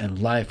leaves, and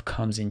life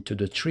comes into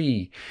the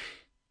tree.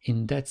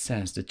 In that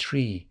sense, the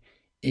tree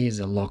is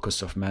a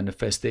locus of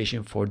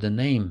manifestation for the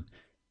name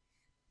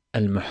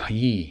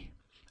Al-Muhyi,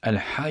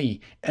 Al-Hayy,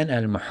 and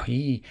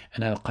Al-Muhyi,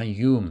 and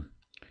Al-Qayyum,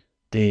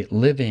 the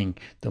living,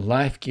 the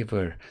life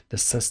giver, the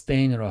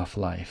sustainer of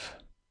life.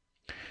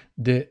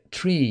 The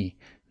tree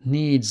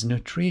needs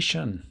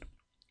nutrition.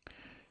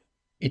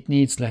 It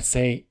needs, let's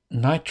say,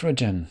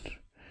 nitrogen,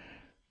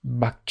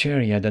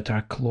 bacteria that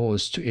are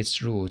close to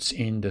its roots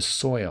in the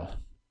soil,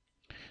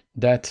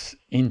 that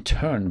in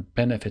turn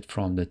benefit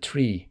from the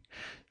tree,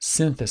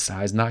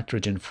 synthesize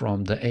nitrogen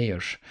from the air,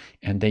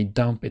 and they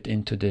dump it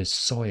into the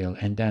soil,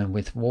 and then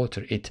with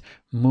water it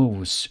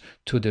moves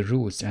to the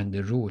roots, and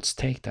the roots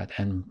take that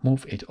and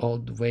move it all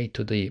the way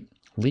to the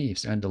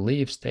leaves, and the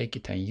leaves take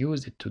it and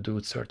use it to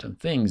do certain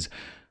things.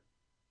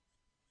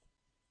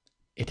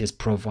 It is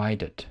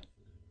provided.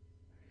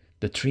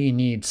 The tree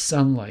needs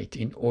sunlight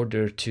in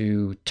order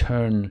to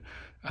turn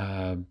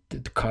the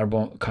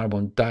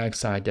carbon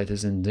dioxide that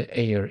is in the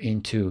air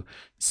into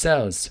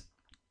cells.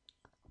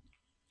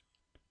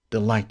 The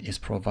light is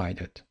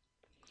provided.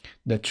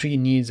 The tree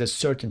needs a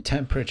certain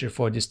temperature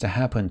for this to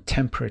happen.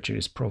 Temperature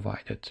is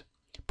provided.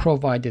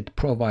 Provided.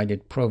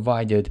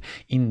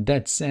 In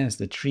that sense,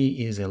 the tree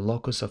is a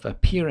locus of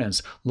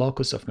appearance,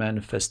 locus of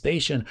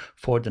manifestation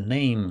for the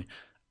name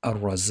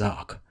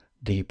Ar-Razzaq,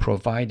 the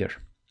provider.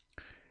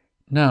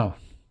 Now,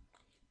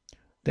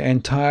 the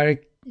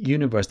entire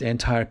universe, the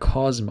entire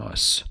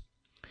cosmos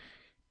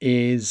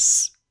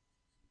is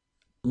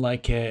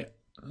like a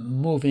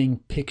moving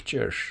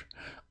picture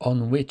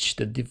on which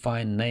the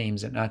divine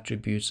names and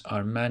attributes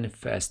are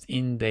manifest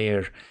in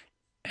their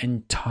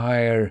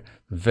entire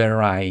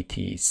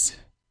varieties,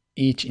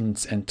 each in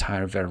its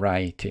entire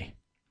variety.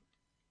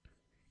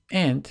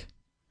 And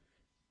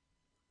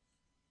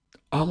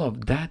all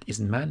of that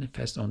is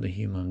manifest on the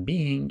human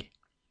being,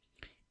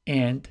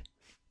 and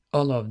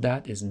all of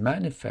that is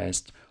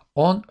manifest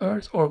on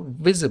earth or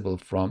visible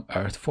from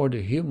earth for the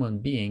human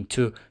being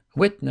to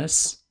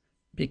witness,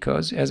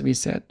 because, as we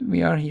said,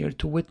 we are here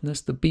to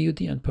witness the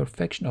beauty and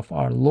perfection of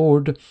our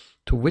Lord,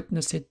 to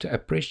witness it, to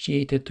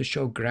appreciate it, to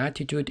show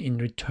gratitude in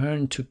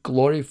return, to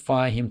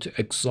glorify Him, to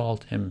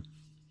exalt Him,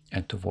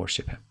 and to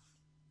worship Him.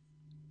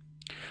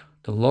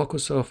 The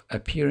locus of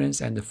appearance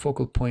and the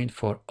focal point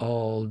for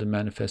all the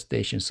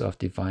manifestations of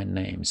divine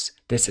names.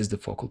 This is the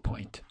focal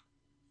point.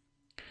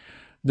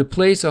 The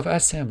place of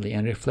assembly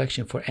and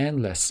reflection for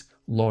endless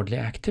lordly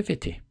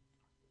activity.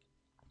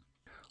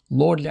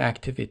 Lordly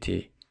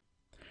activity.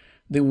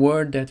 The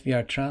word that we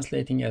are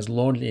translating as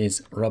lordly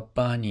is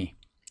Rabbani.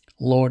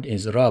 Lord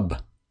is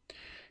Rabb.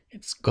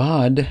 It's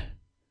God,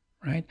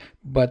 right?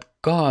 But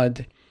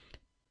God,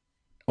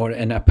 or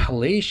an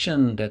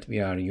appellation that we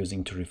are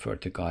using to refer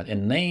to God, a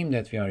name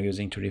that we are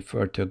using to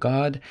refer to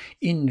God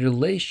in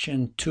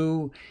relation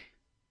to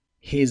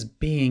His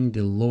being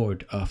the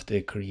Lord of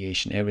the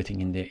creation,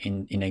 everything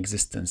in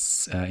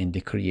existence in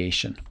the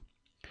creation.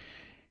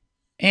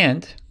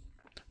 And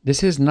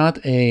this is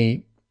not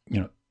a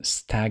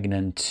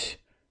stagnant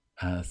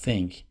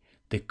thing.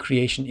 The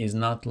creation is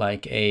not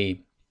like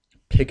a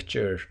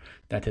picture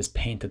that is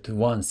painted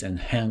once and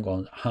hung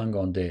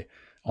on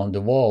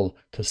the wall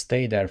to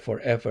stay there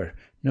forever.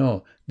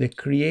 No, the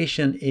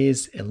creation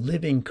is a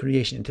living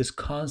creation. It is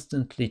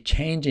constantly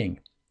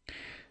changing.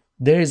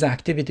 There is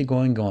activity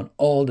going on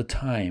all the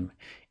time,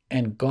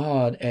 and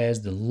God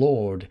as the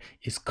Lord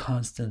is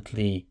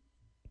constantly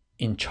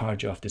in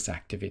charge of this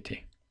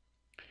activity.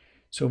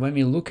 So when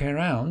we look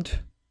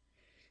around,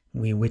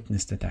 we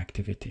witness that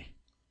activity,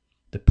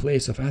 the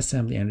place of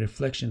assembly and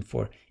reflection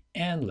for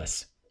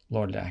endless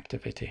lordly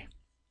activity.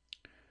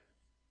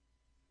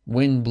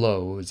 Wind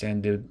blows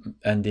and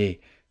the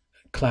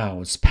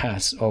clouds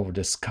pass over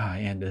the sky,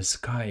 and the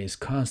sky is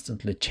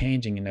constantly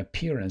changing in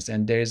appearance,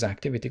 and there is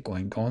activity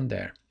going on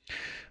there.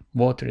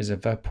 Water is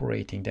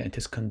evaporating, then it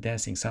is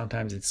condensing.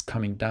 Sometimes it's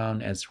coming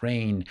down as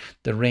rain.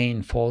 The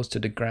rain falls to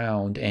the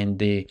ground, and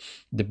the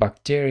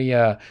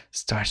bacteria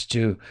starts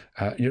to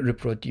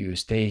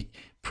reproduce. They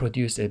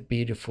produce a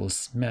beautiful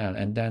smell,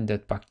 and then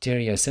that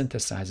bacteria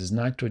synthesizes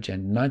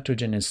nitrogen.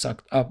 Nitrogen is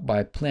sucked up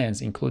by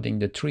plants, including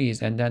the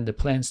trees, and then the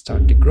plants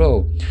start to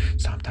grow.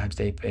 Sometimes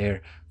they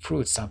bear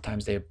fruit,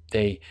 sometimes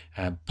they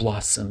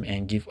blossom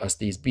and give us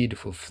these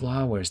beautiful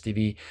flowers.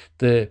 The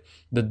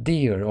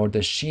deer or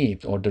the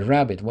sheep or the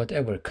rabbit,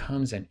 whatever,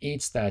 comes and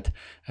eats that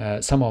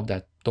some of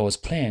those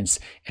plants,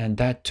 and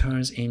that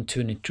turns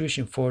into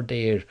nutrition for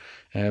their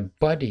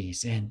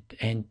bodies, and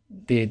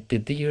the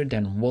deer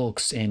then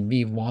walks, and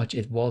we watch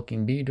it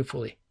walking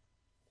beautifully.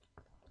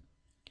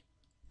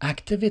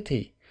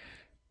 Activity.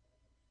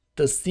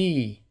 The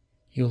sea,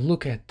 you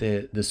look at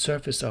the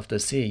surface of the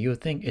sea, you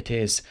think it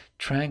is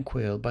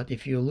tranquil, but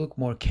if you look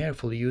more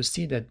carefully, you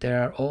see that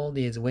there are all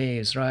these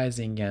waves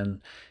rising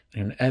and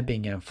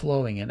ebbing and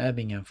flowing and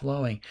ebbing and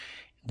flowing.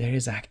 There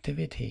is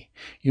activity.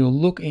 You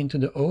look into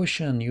the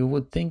ocean, you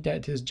would think that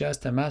it is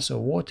just a mass of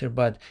water,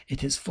 but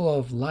it is full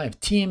of life,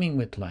 teeming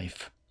with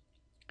life.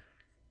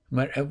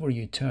 Wherever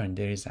you turn,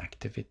 there is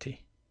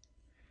activity.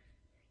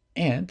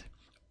 And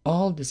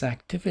all this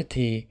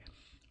activity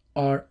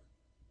are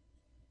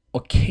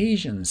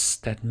occasions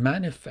that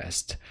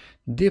manifest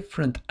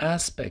different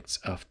aspects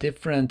of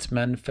different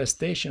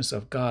manifestations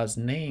of God's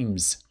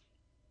names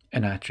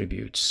and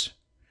attributes.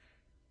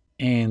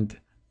 And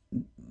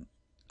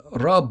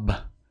Rabb,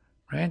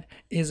 right,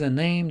 is a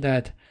name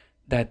that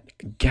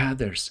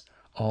gathers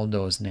all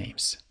those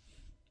names.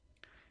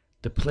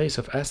 The place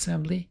of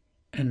assembly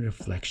and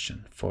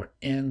reflection for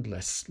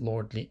endless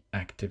lordly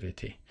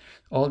activity.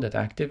 All that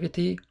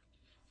activity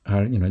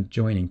are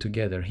joining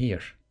together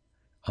here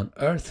on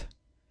earth,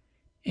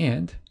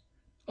 and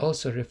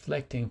also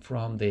reflecting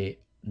from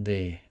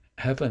the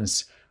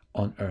heavens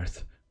on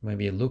earth. When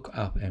we look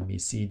up and we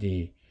see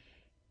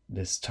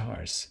the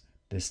stars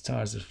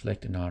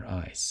reflect in our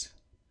eyes.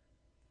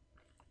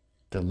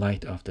 The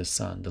light of the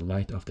sun, the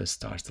light of the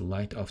stars, the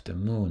light of the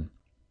moon,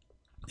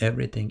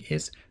 everything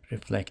is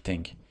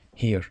reflecting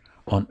here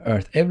on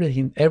earth.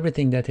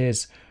 Everything that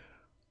is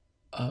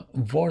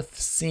worth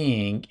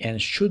seeing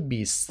and should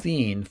be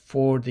seen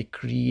for the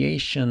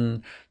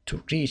creation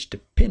to reach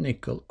the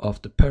pinnacle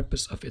of the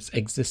purpose of its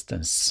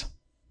existence.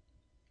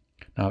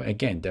 Now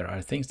again, there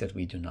are things that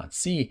we do not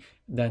see,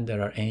 then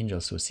there are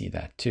angels who see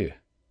that too.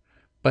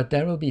 But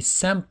there will be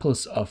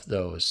samples of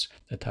those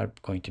that are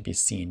going to be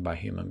seen by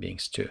human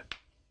beings too.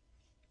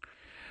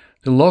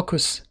 The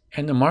locus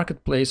and the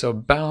marketplace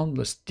of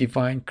boundless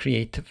divine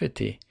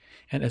creativity,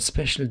 and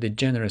especially the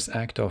generous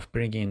act of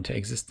bringing into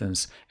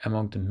existence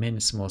among the many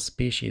small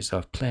species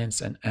of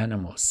plants and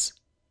animals.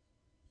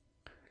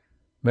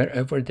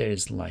 Wherever there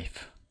is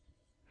life,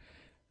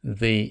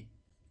 the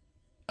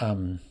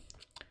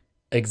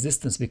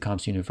existence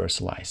becomes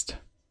universalized.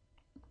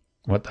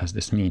 What does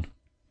this mean?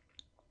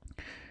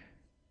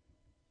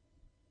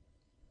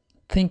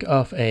 Think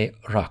of a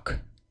rock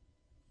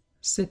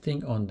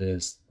sitting on the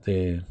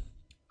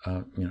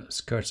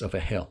skirts of a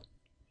hill.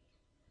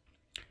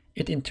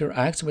 It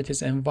interacts with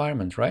its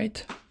environment,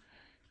 right?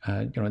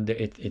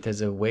 It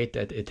has a weight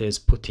that it is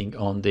putting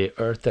on the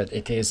earth that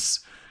it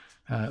is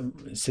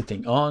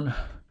sitting on.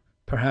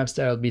 Perhaps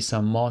there will be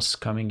some moss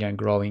coming and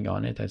growing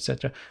on it,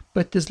 etc.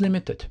 But it is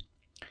limited.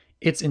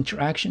 Its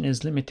interaction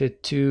is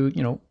limited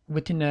to,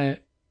 within a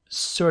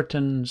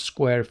certain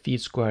square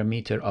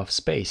meter of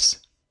space.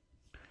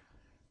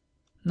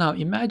 Now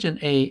imagine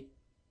a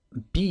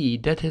bee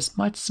that is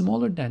much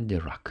smaller than the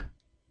rock,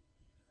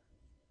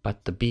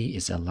 but the bee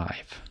is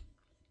alive.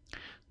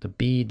 The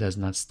bee does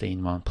not stay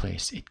in one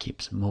place, it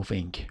keeps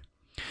moving.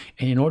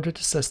 And in order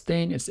to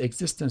sustain its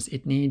existence,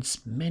 it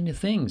needs many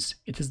things.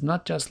 It is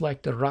not just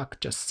like the rock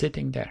just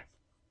sitting there.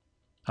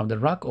 Now the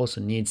rock also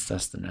needs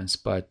sustenance,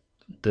 but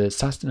the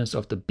sustenance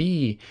of the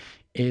bee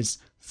is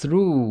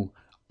through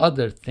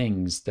other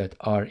things that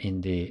are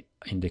in the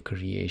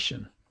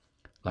creation,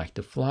 like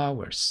the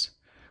flowers,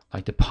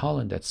 like the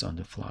pollen that's on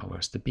the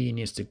flowers. The bee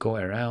needs to go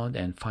around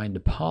and find the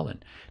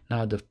pollen.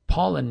 Now the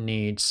pollen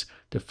needs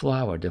the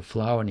flower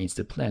needs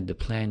the plant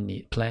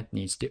plant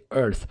needs the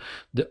earth.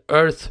 The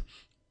earth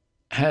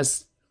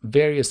has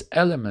various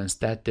elements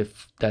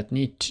that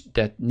need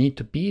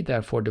to be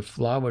there for the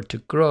flower to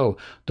grow.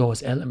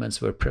 Those elements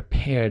were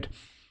prepared,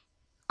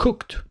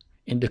 cooked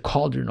in the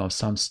cauldron of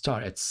some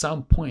star at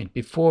some point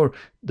before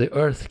the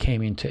earth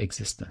came into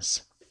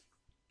existence.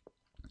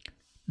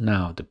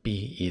 Now the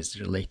bee is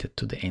related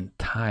to the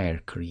entire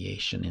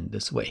creation in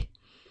this way.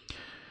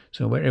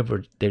 So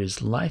wherever there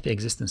is life,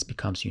 existence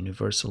becomes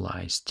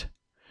universalized.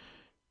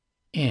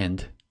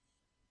 And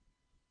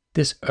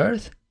this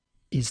earth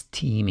is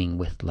teeming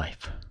with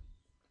life.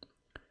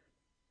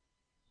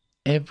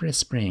 Every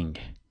spring,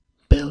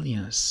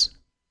 billions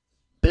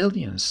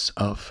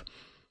of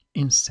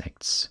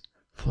insects,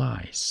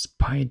 flies,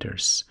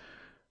 spiders,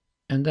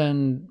 and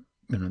then,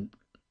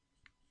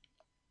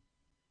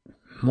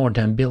 more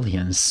than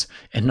billions,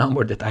 a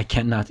number that I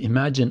cannot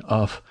imagine,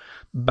 of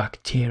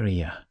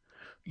bacteria,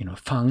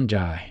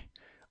 fungi,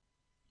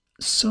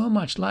 so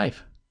much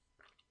life.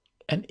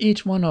 And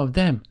each one of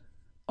them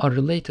are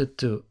related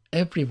to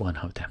every one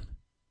of them.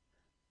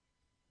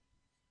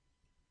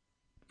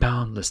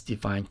 boundless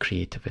divine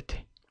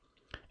creativity,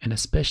 and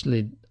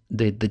especially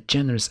the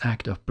generous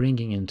act of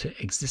bringing into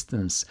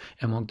existence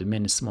among the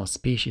many small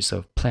species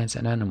of plants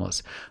and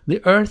animals.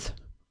 The earth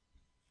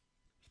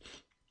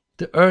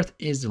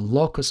is the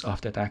locus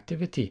of that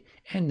activity,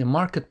 and the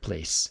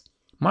marketplace,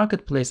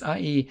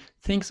 i.e.,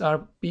 things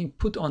are being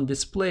put on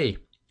display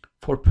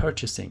for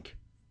purchasing.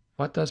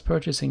 What does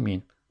purchasing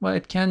mean? Well,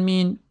 it can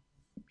mean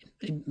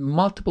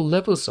multiple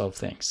levels of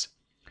things.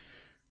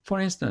 For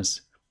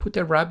instance, put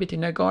a rabbit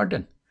in a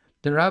garden.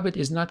 The rabbit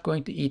is not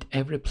going to eat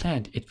every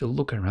plant. It will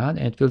look around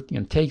and it will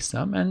take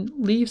some and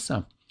leave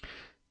some.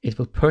 It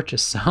will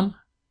purchase some,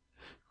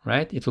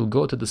 right? It will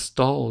go to the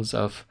stalls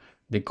of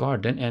the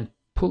garden and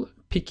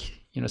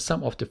pick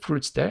some of the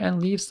fruits there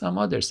and leave some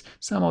others.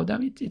 Some of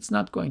them it's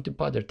not going to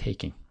bother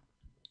taking.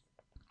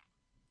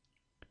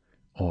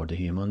 Or the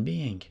human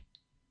being,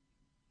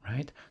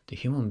 right? The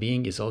human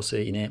being is also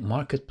in a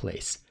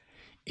marketplace.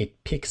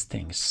 It picks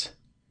things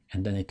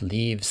and then it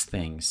leaves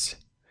things.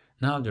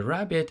 Now the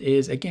rabbit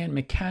is again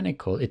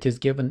mechanical. It is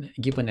given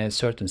a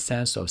certain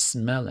sense of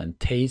smell and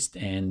taste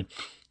and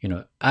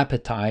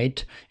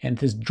appetite, and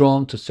it is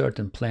drawn to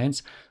certain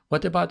plants.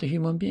 What about the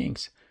human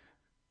beings?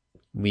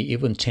 We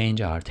even change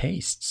our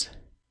tastes.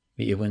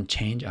 We even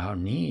change our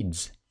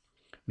needs.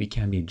 We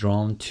can be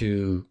drawn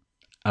to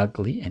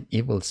ugly and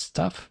evil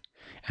stuff,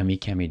 and we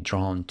can be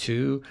drawn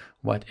to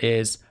what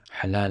is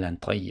halal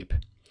and tayyib,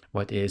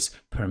 what is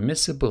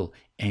permissible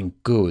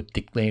and good,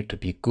 declared to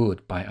be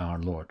good by our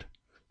Lord.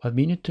 But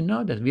we need to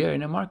know that we are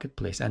in a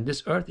marketplace, and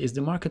this earth is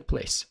the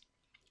marketplace.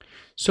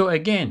 So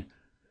again,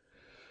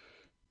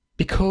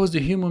 because the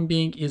human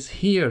being is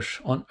here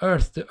on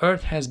earth, the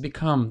earth has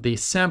become the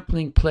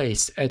sampling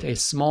place at a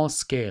small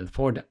scale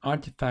for the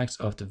artifacts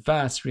of the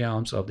vast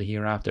realms of the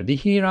hereafter. The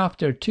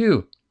hereafter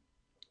too,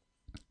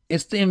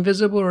 it's the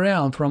invisible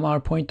realm from our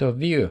point of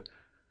view.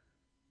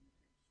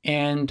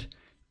 And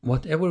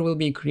whatever will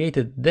be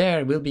created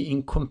there will be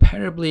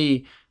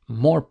incomparably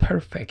more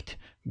perfect,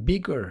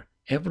 bigger,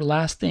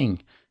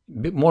 everlasting,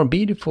 more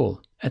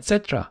beautiful,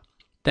 etc.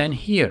 than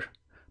here.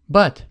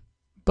 But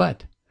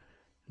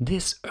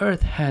this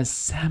earth has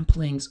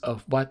samplings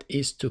of what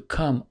is to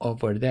come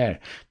over there.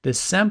 The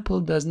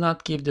sample does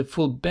not give the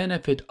full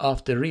benefit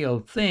of the real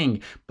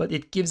thing, but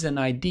it gives an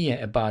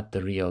idea about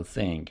the real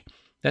thing.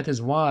 That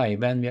is why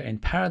when we are in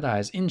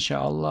paradise,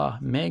 inshallah,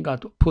 may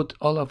God put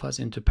all of us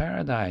into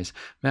paradise.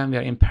 When we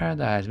are in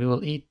paradise, we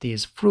will eat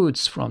these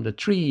fruits from the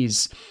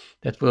trees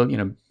that will,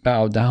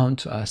 bow down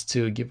to us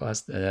to give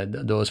us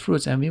those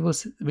fruits, and it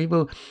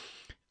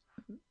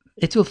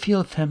will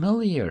feel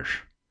familiar,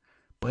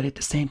 but at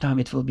the same time,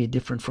 it will be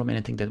different from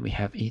anything that we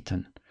have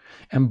eaten.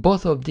 And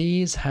both of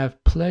these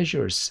have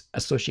pleasures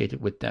associated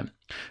with them.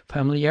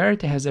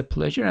 Familiarity has a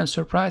pleasure, and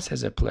surprise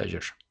has a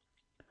pleasure.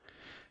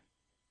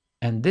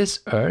 And this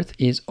earth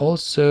is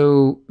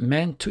also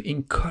meant to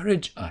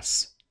encourage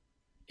us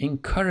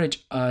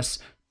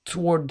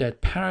toward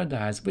that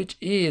paradise, which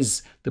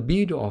is the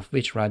beauty of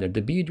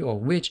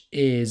which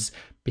is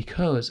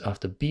because of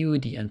the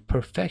beauty and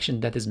perfection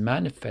that is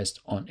manifest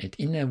on it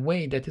in a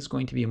way that is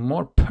going to be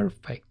more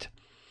perfect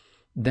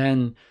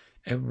than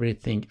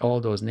everything, all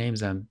those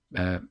names and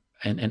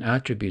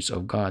attributes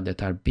of God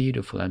that are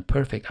beautiful and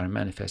perfect are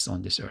manifest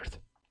on this earth.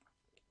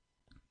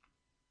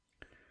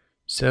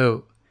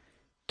 So,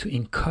 to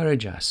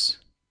encourage us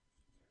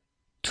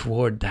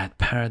toward that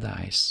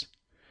paradise,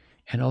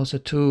 and also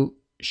to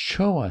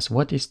show us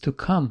what is to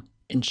come,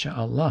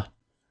 inshallah.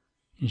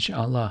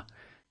 Inshallah,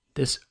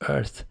 this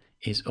earth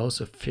is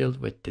also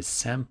filled with the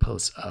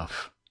samples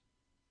of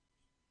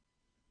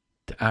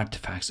the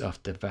artifacts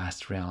of the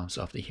vast realms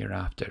of the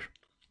hereafter.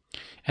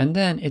 And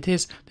then it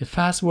is the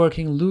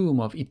fast-working loom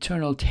of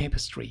eternal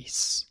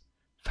tapestries.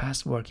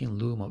 Fast-working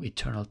loom of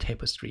eternal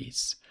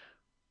tapestries.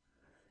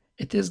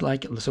 It is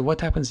like, so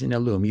what happens in a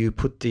loom? You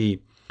put the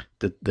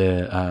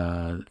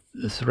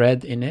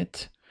thread in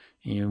it,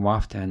 you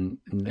waft and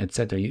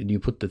etc. You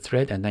put the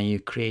thread, and then you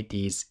create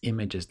these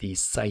images, these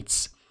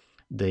sights,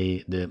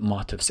 the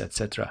motifs,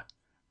 etc.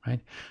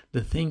 Right?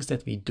 The things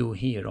that we do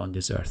here on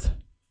this earth.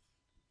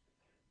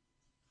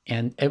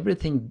 And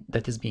everything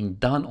that is being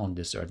done on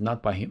this earth,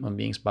 not by human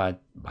beings,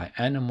 but by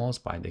animals,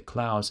 by the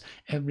clouds,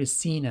 every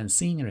scene and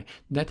scenery,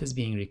 that is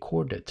being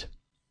recorded.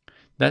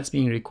 That's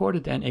being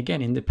recorded, and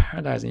again in the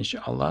paradise,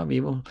 inshallah, we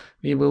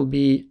will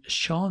be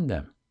shown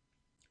them.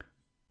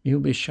 We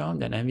will be shown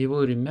them, and we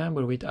will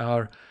remember with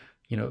our,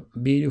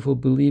 beautiful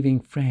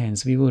believing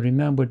friends. We will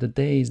remember the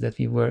days that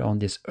we were on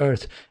this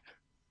earth.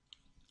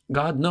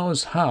 God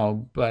knows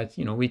how, but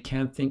we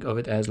can't think of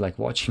it as like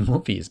watching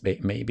movies,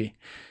 maybe.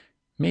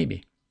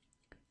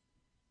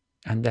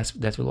 And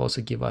that will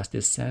also give us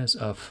this sense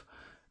of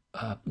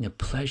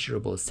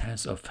pleasurable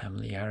sense of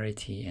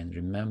familiarity and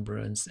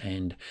remembrance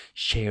and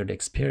shared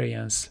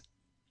experience.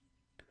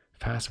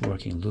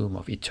 Fast-working loom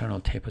of eternal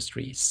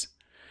tapestries.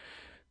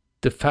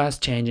 The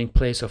fast-changing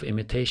place of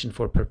imitation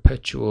for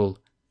perpetual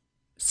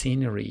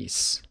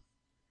sceneries.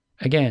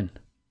 Again,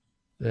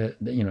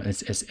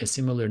 it's a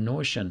similar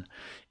notion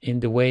in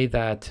the way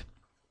that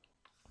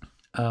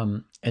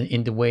and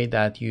in the way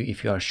that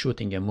if you are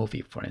shooting a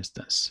movie, for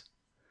instance,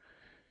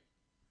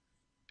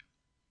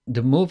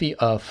 the movie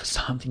of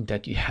something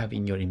that you have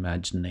in your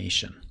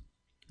imagination,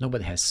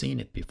 nobody has seen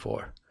it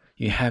before,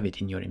 you have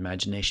it in your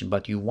imagination,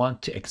 but you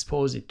want to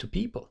expose it to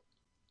people,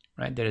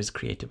 right? There is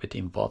creativity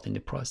involved in the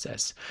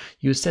process.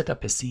 You set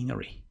up a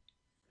scenery,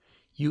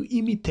 you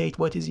imitate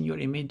what is in your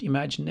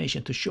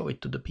imagination to show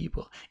it to the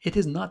people. It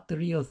is not the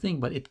real thing,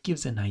 but it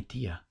gives an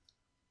idea.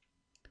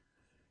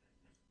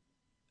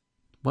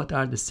 What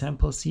are the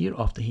samples here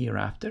of the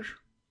hereafter,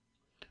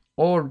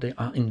 or the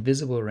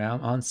invisible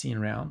realm, unseen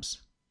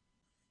realms?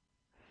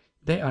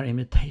 They are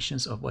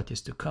imitations of what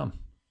is to come.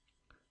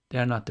 They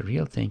are not the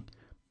real thing,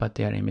 but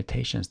they are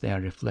imitations, they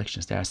are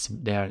reflections, they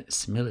are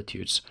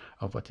similitudes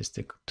of what is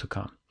to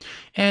come.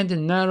 And the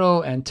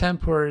narrow and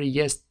temporary,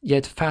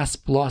 yet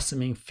fast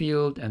blossoming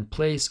field and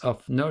place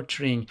of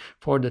nurturing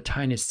for the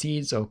tiny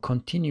seeds of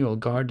continual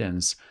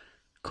gardens,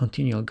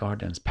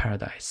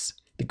 paradise.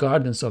 The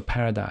gardens of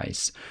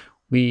paradise.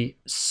 We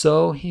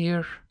sow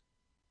here,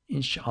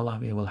 inshallah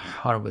we will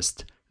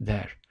harvest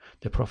there.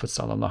 The Prophet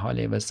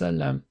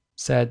ﷺ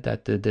said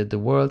that the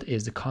world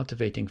is the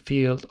cultivating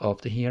field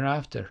of the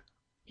hereafter.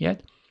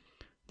 Yet,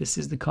 this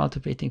is the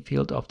cultivating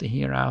field of the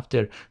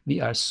hereafter. We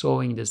are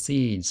sowing the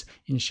seeds.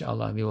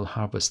 Inshallah, we will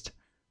harvest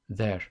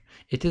there.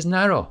 It is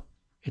narrow.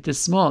 It is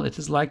small. It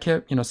is like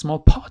a small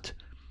pot.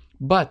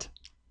 But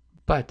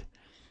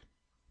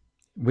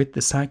with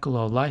the cycle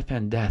of life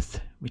and death,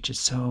 which is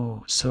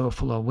so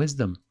full of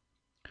wisdom,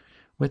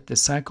 with the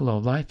cycle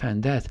of life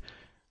and death,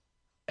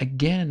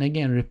 again and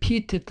again,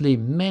 repeatedly,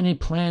 many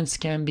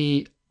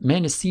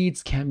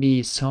seeds can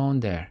be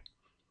sown there.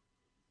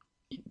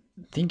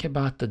 Think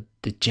about the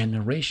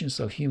generations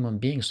of human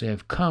beings who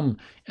have come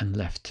and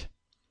left.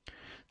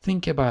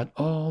 Think about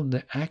all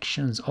the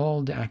actions,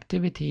 all the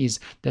activities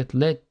that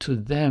led to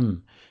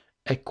them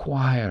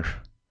acquire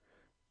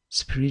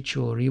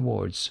spiritual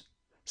rewards,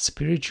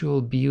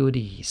 spiritual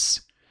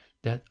beauties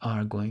that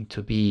are going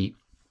to be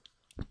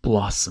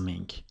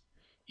blossoming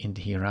in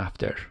the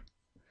hereafter.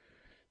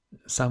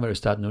 Somewhere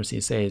Ustad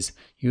Nursi says,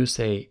 you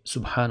say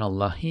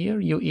Subhanallah here,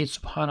 you eat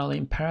Subhanallah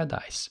in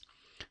paradise.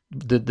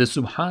 The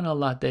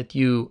Subhanallah that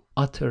you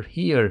utter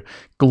here,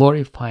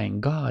 glorifying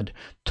God,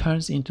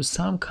 turns into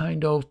some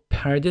kind of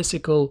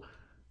paradisical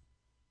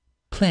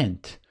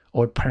plant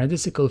or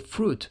paradisical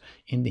fruit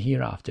in the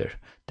hereafter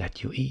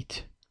that you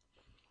eat.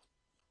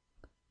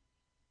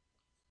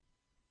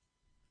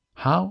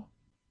 How?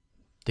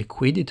 The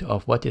quiddity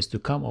of what is to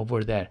come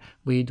over there,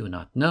 we do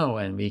not know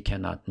and we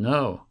cannot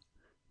know,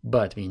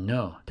 but we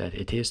know that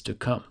it is to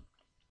come.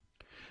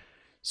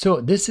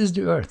 So this is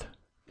the earth.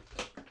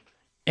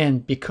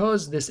 And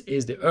because this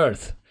is the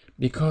earth,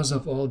 because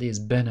of all these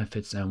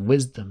benefits and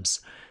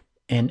wisdoms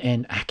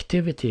and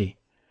activity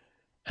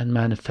and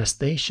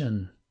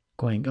manifestation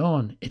going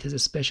on, it is a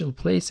special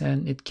place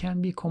and it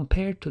can be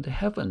compared to the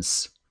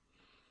heavens.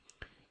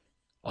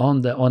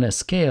 On a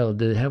scale,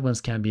 the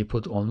heavens can be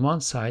put on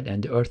one side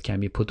and the earth can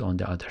be put on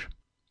the other.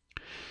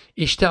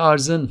 İşte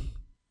arzın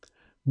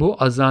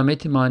bu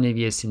azameti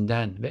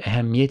maneviyesinden ve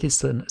ehemmiyeti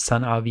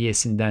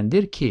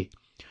sanaviyesindendir ki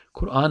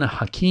Kur'an-ı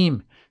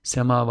Hakim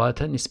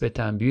semavata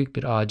nispeten büyük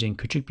bir ağacın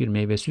küçük bir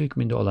meyvesi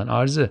hükmünde olan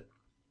arzı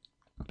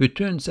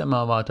bütün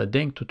semavata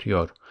denk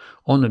tutuyor.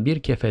 Onu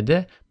bir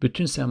kefede,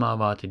 bütün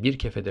semavatı bir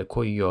kefede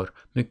koyuyor.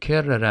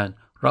 Mükerreren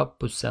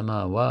Rabbus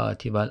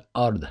semavati vel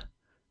ard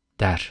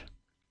der.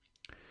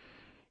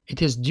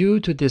 It is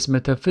due to this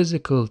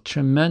metaphysical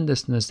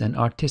tremendousness and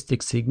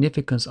artistic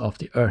significance of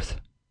the earth.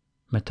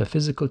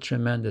 Metaphysical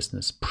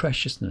tremendousness,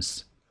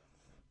 preciousness,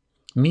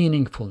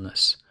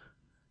 meaningfulness,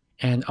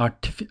 and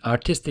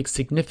artistic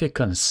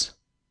significance.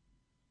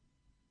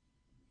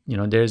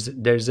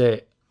 There's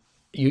a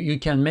you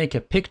can make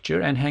a picture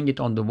and hang it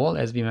on the wall,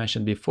 as we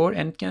mentioned before,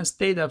 and it can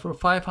stay there for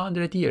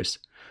 500 years.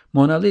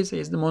 Mona Lisa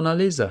is the Mona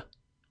Lisa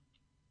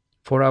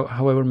for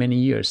however many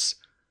years,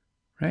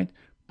 right?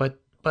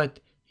 But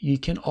you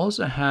can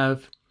also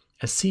have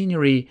a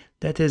scenery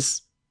that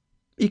is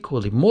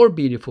equally more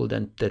beautiful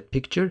than that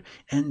picture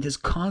and is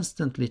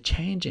constantly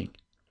changing.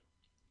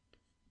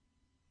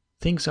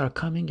 Things are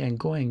coming and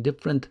going,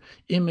 different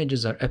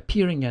images are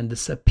appearing and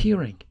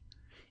disappearing.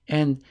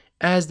 And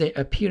as they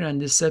appear and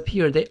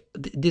disappear,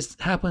 this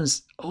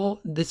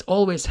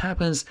always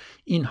happens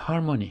in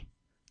harmony.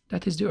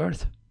 That is the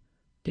earth,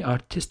 the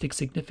artistic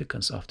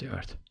significance of the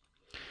earth.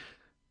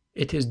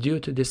 It is due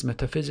to this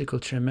metaphysical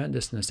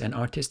tremendousness and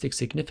artistic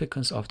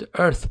significance of the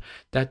earth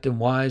that the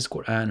wise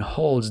Qur'an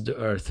holds the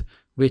earth,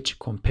 which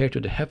compared to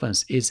the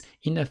heavens is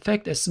in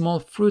effect a small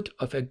fruit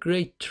of a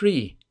great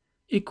tree,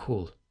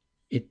 equal.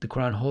 The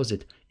Qur'an holds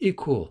it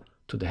equal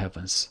to the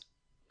heavens.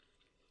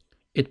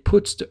 It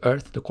puts the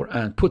earth, the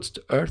Qur'an puts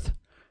the earth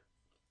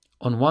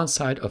on one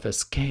side of a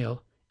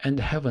scale and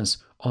the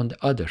heavens on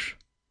the other.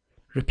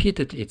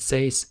 Repeatedly it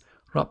says,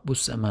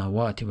 Rabbus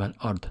samawati wal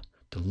ard,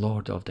 the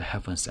Lord of the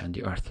heavens and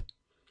the earth.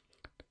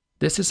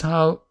 This is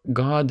how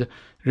God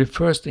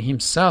refers to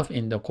himself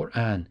in the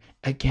Qur'an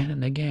again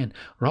and again.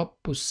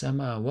 Rabbus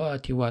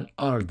samawati wal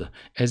ard,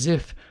 as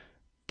if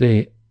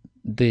the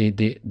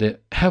the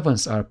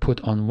heavens are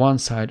put on one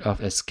side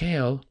of a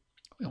scale,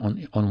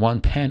 on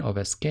one pan of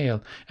a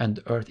scale, and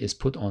the earth is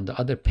put on the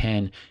other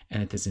pan,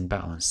 and it is in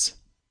balance.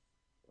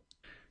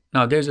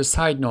 Now there's a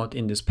side note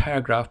in this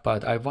paragraph,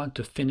 but I want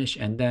to finish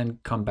and then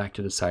come back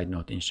to the side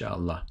note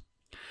inşallah.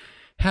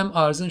 Hem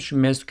arzın şu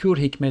mezkûr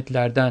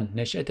hikmetlerden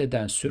neşet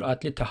eden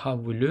süratli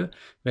tahavvülü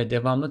ve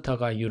devamlı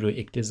tagayyürü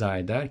iktiza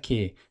eder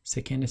ki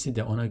sekenesi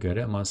de ona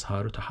göre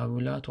mazharu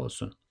tahavvülat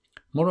olsun.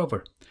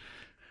 Moreover,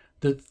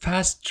 the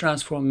fast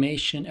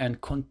transformation and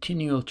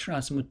continual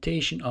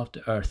transmutation of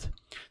the earth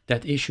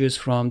that issues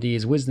from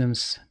these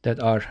wisdoms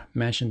that are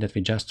mentioned that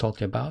we just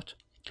talked about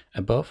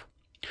above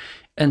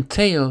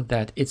entail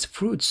that its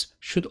fruits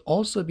should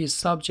also be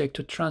subject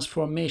to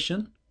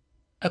transformation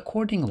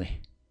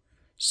accordingly.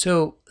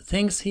 So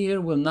things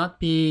here will not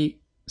be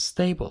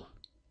stable.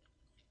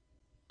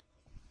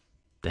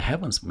 The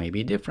heavens may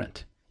be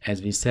different,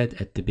 as we said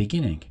at the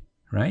beginning,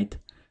 right?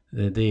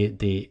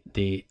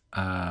 The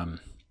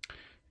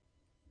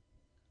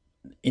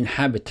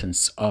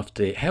inhabitants of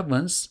the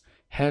heavens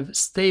have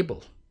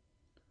stable,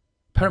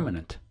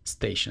 permanent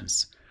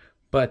stations.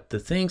 But the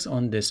things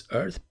on this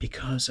earth,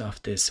 because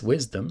of this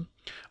wisdom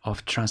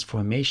of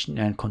transformation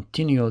and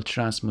continual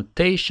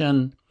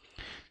transmutation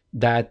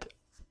that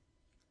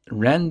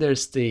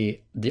renders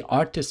the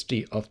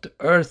artistry of the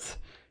earth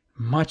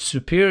much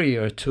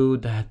superior to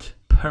that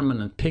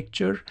permanent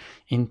picture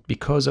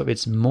because of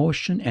its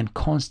motion and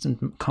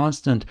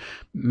constant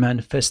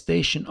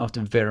manifestation of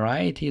the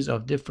varieties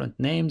of different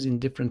names in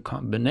different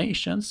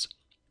combinations,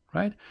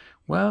 right?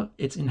 Well,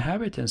 its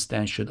inhabitants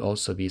then should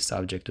also be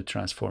subject to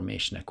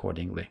transformation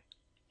accordingly.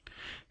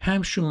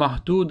 Hem şu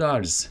mahdud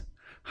arz,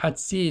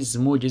 hadsiz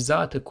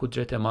mucizat-ı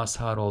kudrete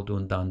mazhar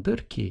olduğundandır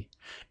ki,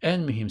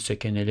 en mühim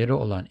sekeneleri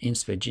olan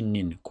ins ve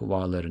cinnin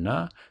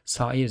kuvalarına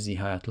sair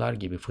zihayatlar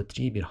gibi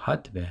fıtri bir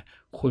had ve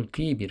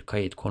hulki bir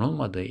kayıt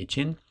konulmadığı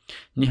için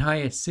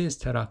nihayetsiz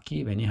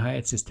terakki ve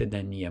nihayetsiz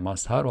tedenniye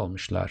mazhar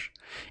olmuşlar.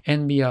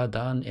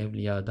 Enbiyadan,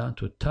 evliyadan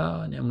tut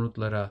ta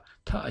nemrutlara,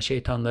 ta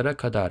şeytanlara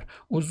kadar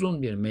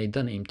uzun bir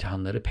meydan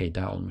imtihanları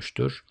peyda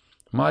olmuştur.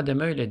 Madem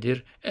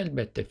öyledir,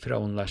 elbette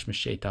firavunlaşmış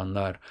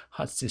şeytanlar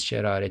hadsiz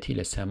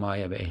şeraretiyle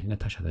semaya ve ehline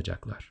taş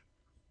atacaklar.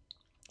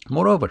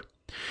 Moreover,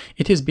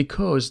 it is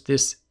because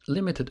this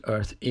limited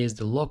earth is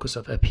the locus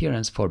of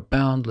appearance for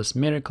boundless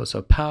miracles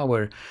of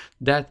power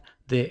that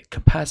the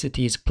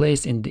capacities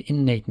placed in the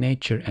innate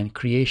nature and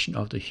creation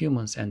of the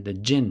humans and the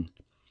jinn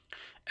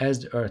as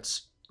the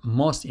earth's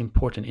most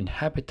important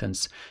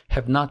inhabitants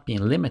have not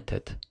been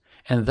limited,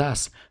 and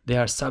thus they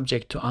are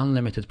subject to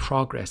unlimited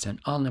progress and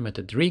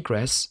unlimited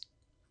regress.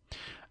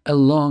 A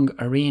long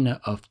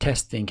arena of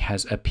testing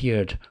has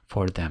appeared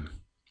for them,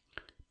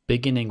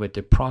 beginning with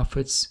the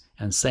prophets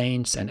and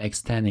saints and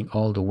extending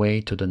all the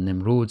way to the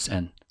Nimrods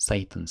and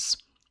Satans.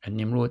 And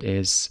Nimrod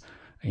is,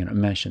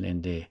 mentioned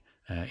in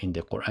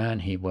the Qur'an.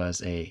 He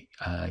was a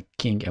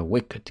king, a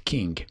wicked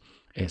king,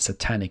 a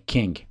satanic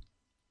king.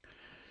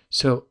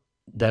 So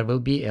there will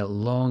be a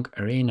long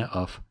arena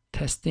of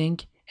testing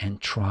and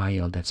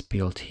trial that's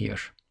built here.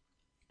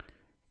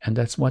 And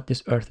that's what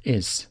this earth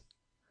is.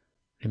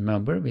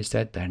 Remember, we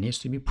said there needs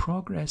to be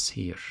progress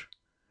here.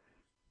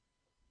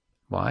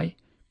 Why?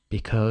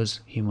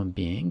 Because human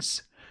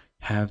beings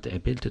have the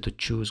ability to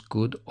choose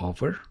good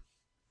over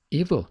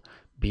evil,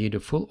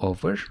 beautiful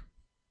over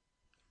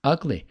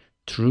ugly,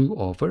 true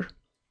over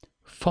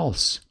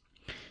false.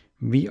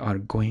 We are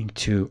going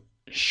to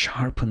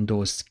sharpen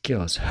those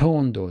skills,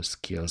 hone those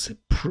skills,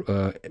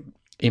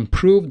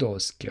 improve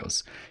those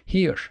skills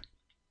here.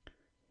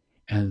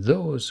 And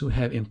those who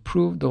have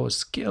improved those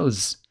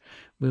skills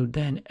will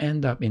then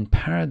end up in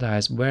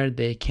paradise where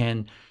they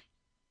can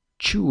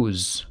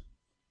choose,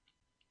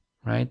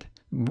 right?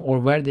 Or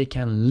where they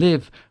can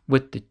live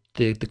with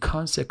the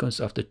consequence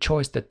of the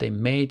choice that they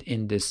made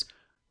in this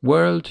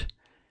world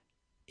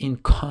in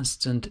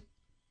constant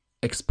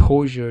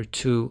exposure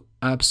to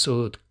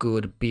absolute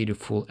good,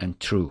 beautiful, and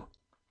true,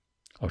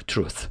 or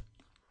truth.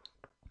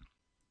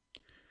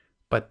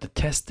 But the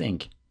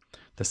testing,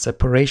 the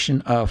separation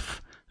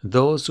of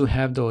those who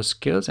have those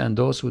skills and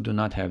those who do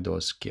not have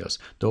those skills,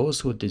 those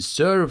who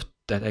deserve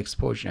that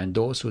exposure and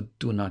those who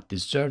do not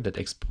deserve that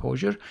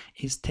exposure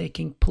is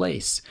taking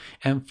place.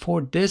 And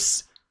for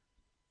this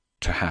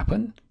to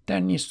happen,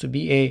 there needs to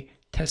be a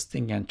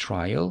testing and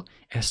trial,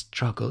 a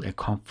struggle, a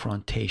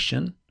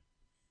confrontation.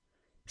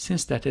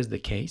 Since that is the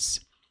case,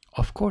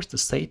 of course the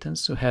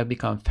Satans who have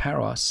become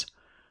pharaohs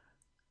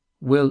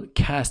will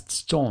cast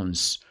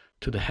stones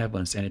to the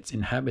heavens and its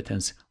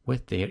inhabitants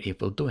with their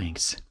evil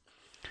doings.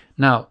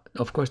 Now,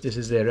 of course, this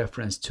is a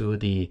reference to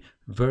the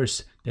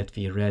verse that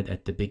we read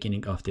at the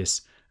beginning of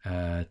this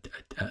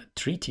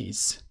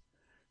treatise,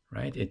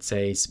 right? It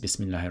says,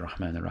 Bismillahir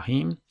Rahmanir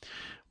Rahim,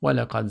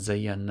 وَلَقَدْ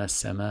زَيَّنَّا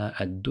السَّمَاءَ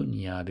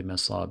الدُّنْيَا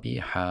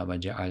بِمَصَابِيحَ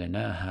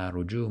وَجَعَلْنَاهَا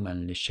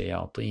رُجُومًا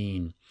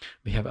لِلشَّيَاطِينِ.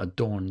 We have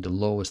adorned the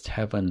lowest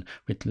heaven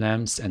with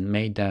lamps and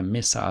made them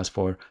missiles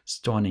for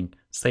stoning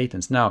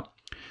Satans. Now,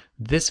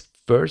 this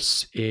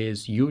verse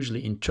is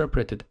usually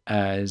interpreted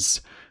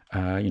as,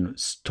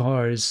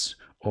 stars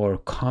or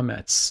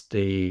comets,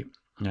 the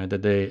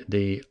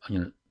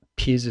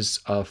pieces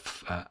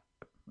of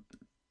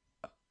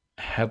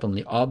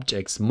heavenly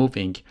objects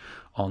moving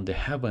on the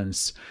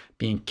heavens,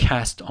 being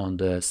cast on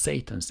the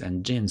Satans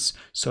and jinns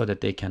so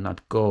that they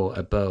cannot go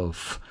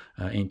above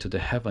into the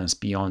heavens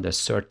beyond a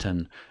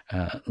certain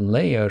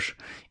layer.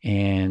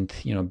 And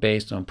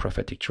based on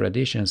prophetic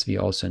traditions, we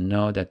also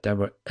know that there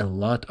were a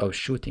lot of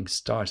shooting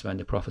stars when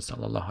the Prophet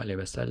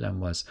ﷺ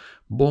was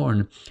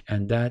born,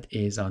 and that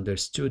is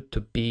understood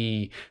to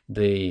be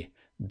the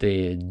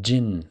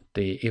jinn,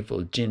 the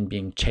evil jinn,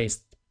 being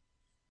chased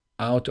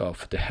out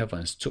of the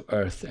heavens to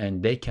earth,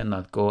 and they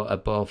cannot go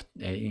above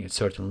a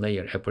certain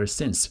layer ever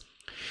since.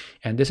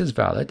 And this is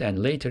valid, and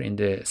later in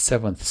the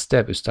 7th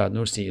step, Ustad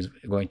Nursi is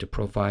going to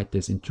provide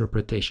this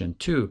interpretation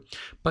too.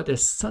 But a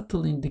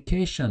subtle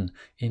indication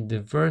in the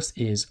verse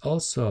is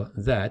also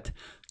that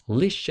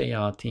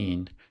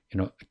lishayatin,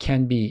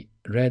 can be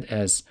read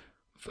as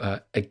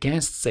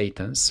against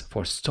Satans,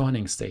 for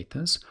stoning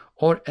Satans,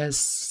 or as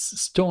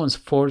stones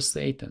for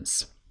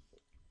Satans.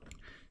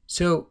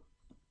 So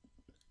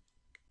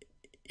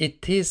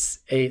it is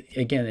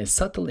again a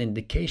subtle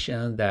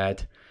indication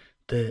that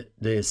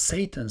the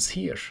Satans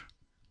here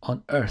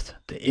on earth,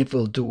 the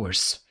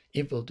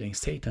evildoing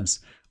Satans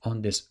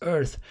on this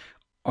earth,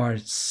 are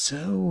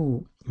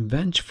so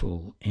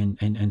vengeful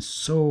and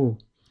so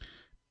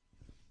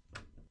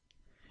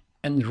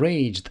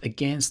enraged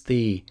against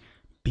the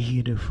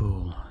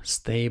beautiful,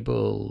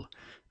 stable,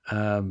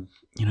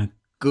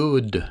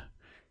 good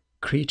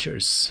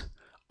creatures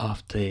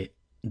of the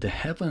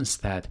heavens,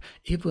 that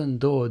even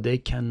though they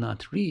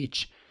cannot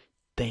reach,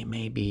 they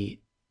may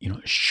be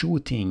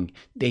shooting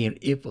their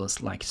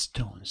evils like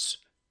stones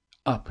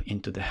up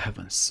into the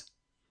heavens.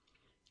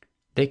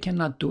 They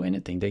cannot do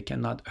anything. They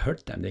cannot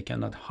hurt them. They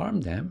cannot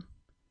harm them.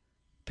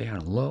 They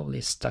are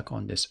lowly stuck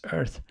on this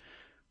earth.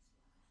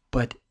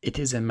 But it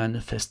is a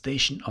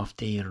manifestation of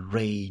their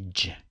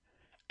rage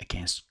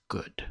against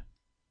good,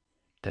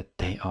 that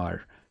they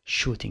are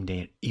shooting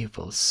their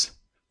evils.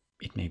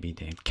 It may be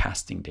they're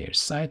casting their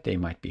sight, they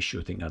might be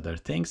shooting other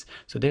things.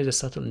 So there's a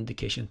subtle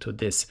indication to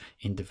this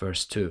in the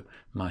verse 2,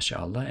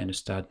 mashallah, and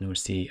Ustad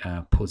Nursi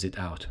pulls it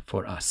out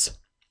for us.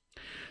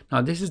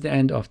 Now this is the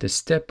end of the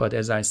step, but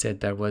as I said,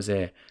 there was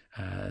a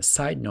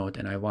side note,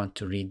 and I want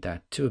to read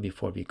that too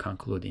before we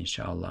conclude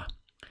inşallah.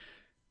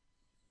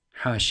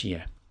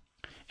 Haşiye.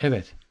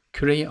 Evet,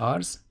 küre-i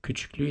arz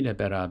küçüklüğüyle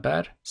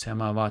beraber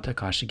semavata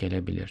karşı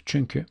gelebilir.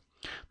 Çünkü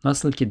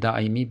nasıl ki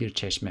daimi bir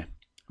çeşme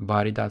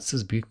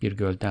varidatsız büyük bir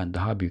gölden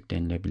daha büyük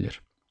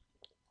denilebilir.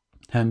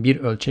 Hem bir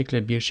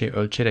ölçekle bir şey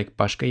ölçerek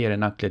başka yere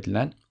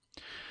nakledilen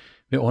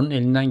ve onun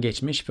elinden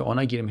geçmiş ve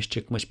ona girmiş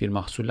çıkmış bir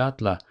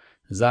mahsulatla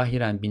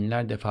zahiren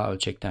binler defa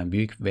ölçekten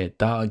büyük ve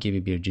dağ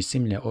gibi bir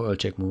cisimle o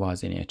ölçek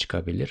muvazeneye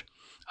çıkabilir.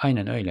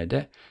 Aynen öyle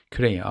de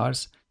küre-i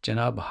arz,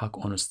 Cenab-ı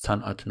Hak onu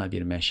sanatına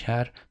bir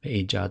meşher ve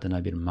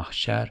icadına bir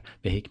mahşer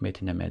ve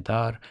hikmetine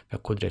medar ve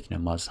kudretine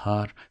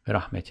mazhar ve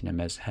rahmetine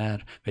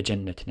mezher ve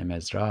cennetine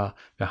mezra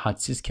ve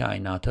hadsiz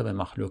kainata ve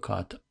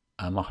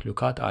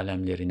mahlukat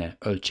alemlerine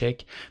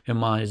ölçek ve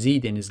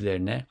mazi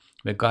denizlerine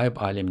ve gayb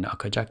alemine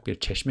akacak bir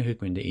çeşme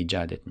hükmünde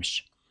icat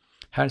etmiş.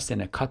 Her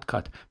sene kat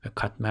kat ve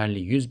katmerli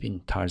 100.000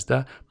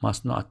 tarzda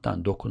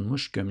masnuattan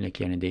dokunmuş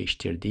gömleklerini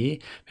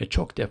değiştirdiği ve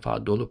çok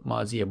defa dolup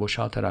maziye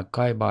boşaltarak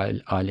gayb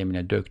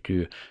alemine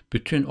döktüğü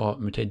bütün o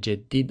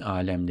müteceddid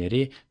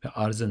alemleri ve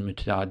arzın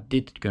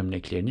müteaddit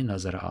gömleklerini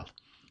nazara al.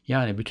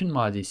 Yani bütün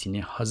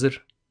mazisini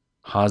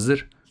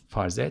hazır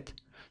farz et,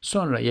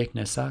 sonra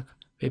yeknesak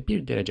ve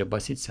bir derece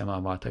basit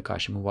semavata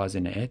karşı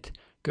muvazene et.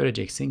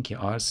 Göreceksin ki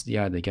arz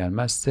yerde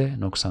gelmezse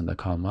noksanda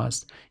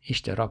kalmaz.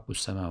 İşte Rabbus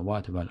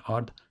semavati vel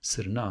ard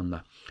sırrını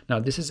anla.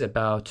 Now this is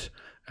about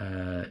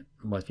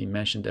what we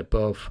mentioned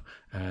above,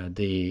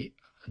 the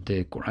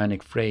Quranic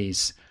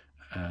phrase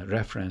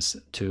reference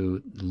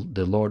to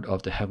the Lord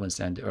of the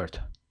heavens and the earth.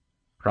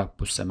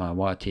 Rabbus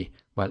semavati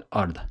vel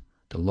ard,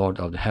 the Lord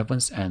of the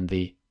heavens and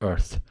the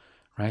earth.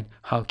 Right?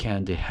 How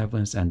can the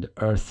heavens and the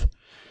earth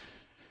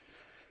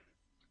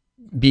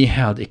be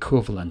held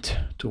equivalent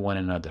to one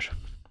another?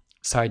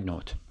 Side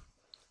note.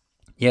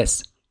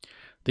 Yes,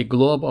 the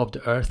globe of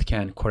the earth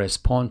can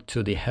correspond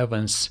to the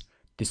heavens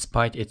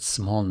despite its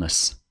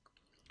smallness,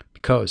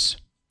 because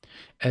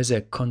as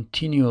a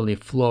continually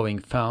flowing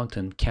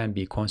fountain can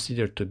be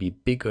considered to be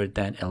bigger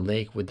than a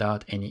lake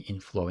without any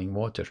inflowing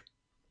water.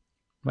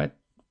 Right?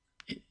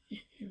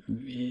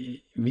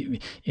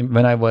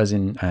 When I was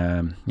in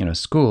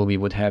school, we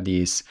would have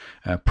these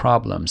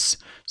problems.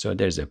 So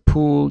there's a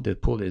pool. The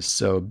pool is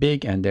so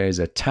big, and there is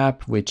a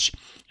tap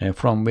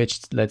from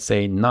which, let's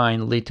say,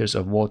 9 liters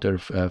of water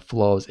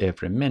flows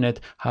every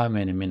minute. How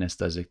many minutes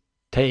does it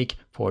take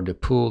for the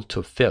pool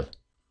to fill?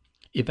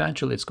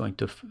 Eventually, it's going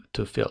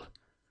to fill,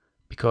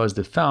 because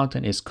the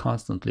fountain is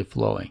constantly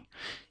flowing.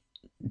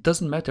 It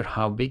doesn't matter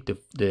how big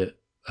the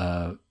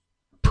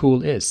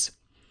pool is,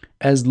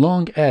 as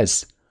long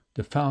as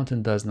the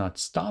fountain does not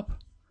stop,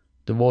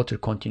 the water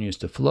continues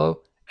to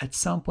flow. At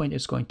some point,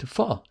 it's going to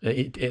fall.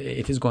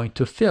 It is going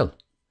to fill.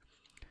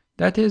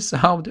 That is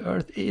how the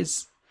earth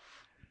is.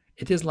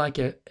 It is like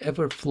a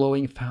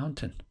ever-flowing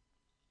fountain,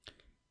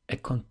 a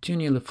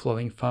continually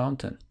flowing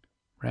fountain,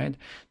 right?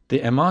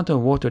 The amount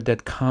of water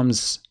that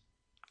comes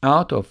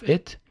out of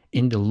it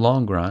in the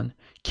long run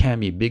can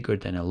be bigger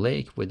than a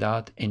lake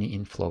without any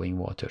inflowing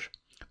water.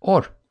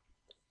 Or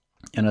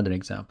another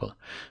example,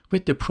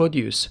 with the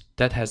produce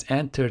that has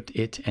entered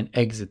it and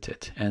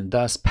exited and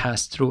thus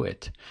passed through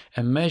it,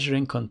 a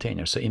measuring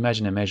container. So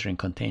imagine a measuring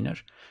container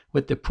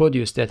with the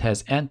produce that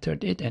has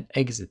entered it and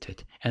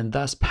exited and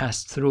thus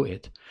passed through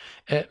it.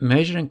 A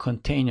measuring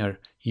container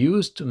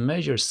used to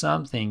measure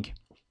something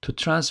to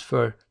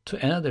transfer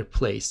to another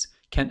place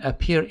can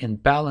appear in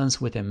balance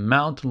with a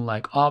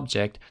mountain-like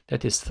object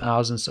that is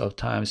thousands of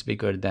times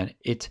bigger than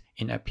it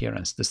in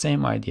appearance. The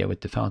same idea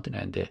with the fountain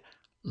and the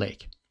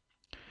lake.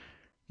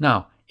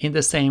 Now, in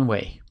the same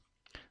way,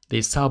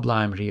 the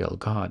sublime real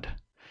God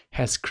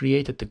has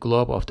created the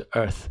globe of the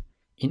earth,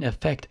 in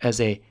effect as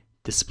a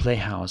display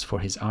house for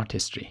his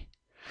artistry,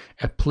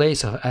 a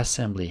place of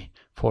assembly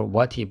for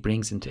what he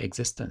brings into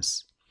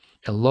existence,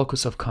 a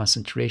locus of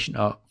concentration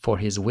for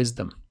his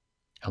wisdom,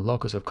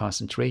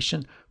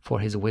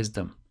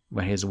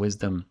 where his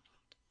wisdom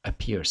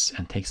appears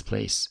and takes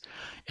place,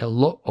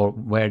 or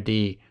where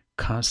the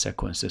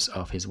consequences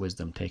of his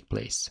wisdom take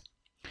place,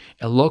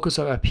 a locus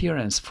of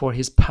appearance for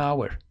his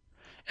power,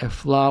 a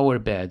flower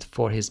bed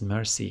for his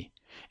mercy,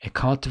 a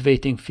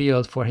cultivating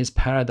field for his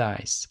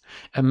paradise,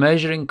 a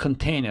measuring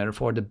container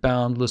for the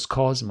boundless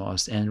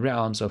cosmos and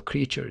realms of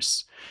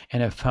creatures,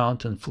 and a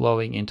fountain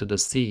flowing into the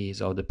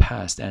seas of the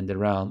past and the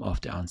realm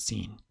of the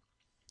unseen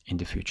in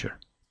the future.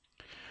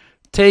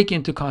 Take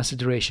into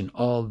consideration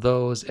all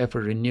those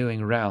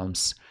ever-renewing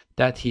realms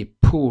that he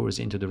pours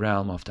into the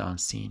realm of the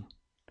unseen.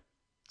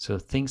 So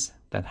things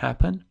that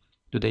happen,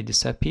 do they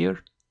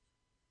disappear?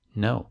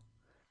 No,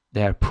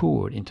 they are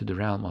poured into the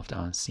realm of the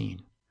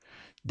unseen.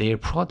 Their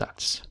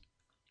products,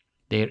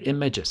 their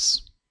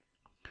images,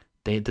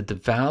 the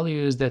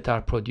values that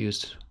are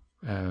produced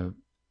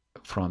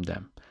from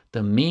them,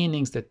 the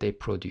meanings that they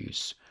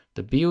produce,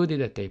 the beauty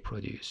that they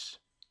produce,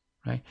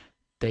 right?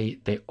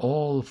 They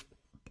all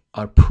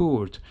are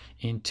poured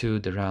into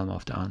the realm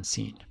of the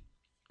unseen.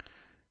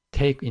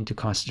 Take into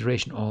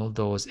consideration all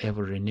those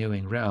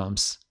ever-renewing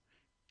realms.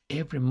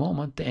 Every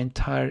moment, the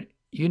entire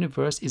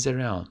universe is a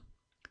realm.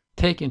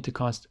 Take into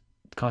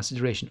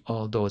consideration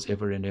all those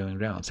ever-renewing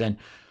realms. And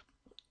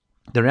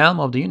the realm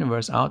of the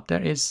universe out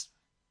there is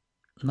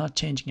not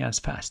changing as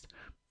fast,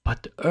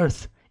 but the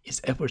earth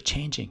is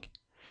ever-changing.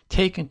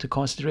 Take into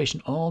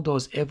consideration all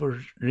those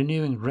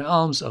ever-renewing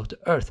realms of the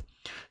earth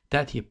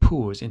that he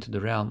pours into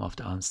the realm of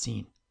the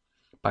unseen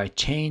by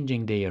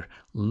changing their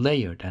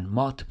layered and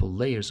multiple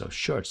layers of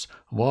shirts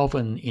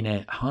woven in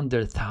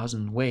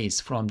 100,000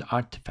 ways from the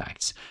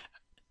artifacts.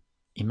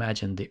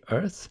 Imagine the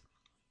earth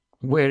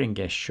wearing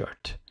a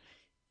shirt,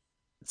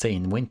 say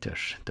in winter,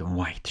 the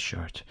white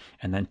shirt,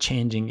 and then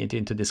changing it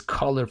into this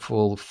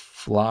colorful,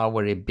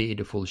 flowery,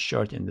 beautiful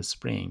shirt in the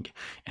spring,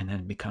 and then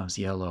it becomes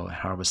yellow at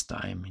harvest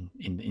time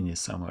in the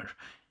summer,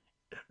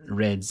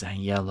 reds and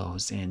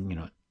yellows,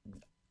 and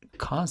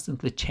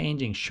constantly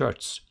changing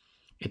shirts.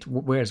 It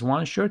wears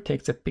one shirt,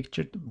 takes a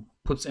picture,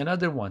 puts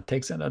another one,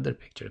 takes another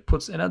picture,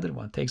 puts another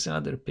one, takes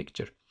another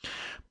picture,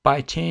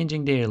 by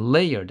changing their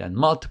layered and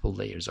multiple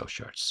layers of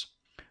shirts,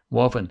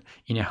 woven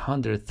in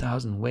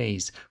 100,000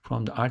 ways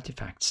from the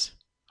artifacts,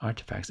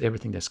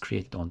 everything that's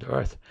created on the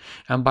earth,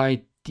 and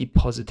by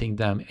depositing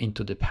them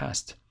into the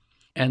past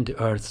and the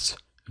earth's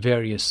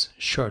various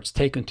shirts.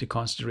 Take into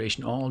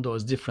consideration all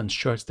those different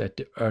shirts that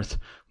the earth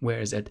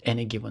wears at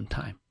any given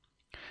time.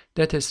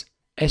 That is,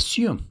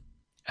 assume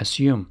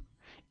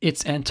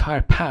its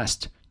entire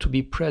past to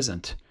be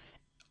present.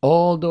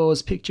 All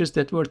those pictures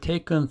that were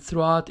taken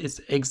throughout its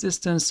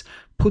existence,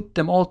 put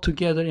them all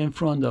together in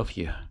front of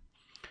you.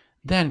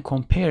 Then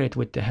compare it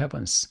with the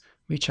heavens,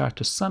 which are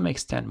to some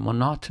extent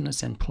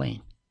monotonous and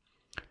plain.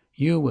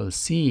 You will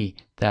see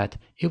that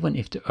even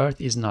if the earth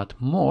is not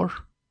more,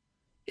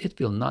 it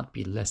will not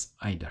be less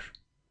either.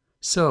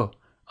 So,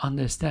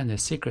 understand the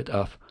secret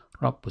of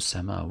Rabbus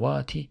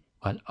Samawati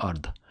wal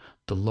Ard,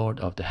 the Lord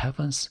of the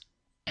heavens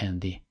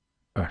and the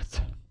earth.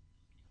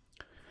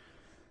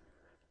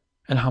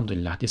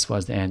 Alhamdulillah, this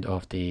was the end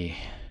of the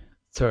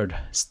third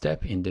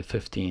step in the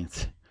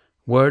 15th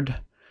word.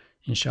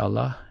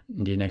 Inshallah,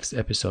 in the next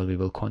episode, we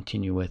will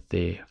continue with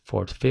the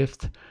fourth,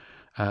 fifth.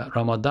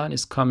 Ramadan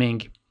is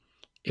coming.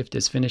 If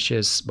this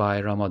finishes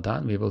by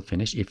Ramadan, we will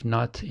finish. If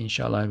not,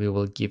 inshallah, we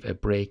will give a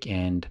break.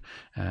 And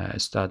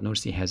Ustad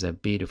Nursi has a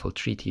beautiful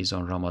treatise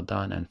on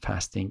Ramadan and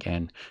fasting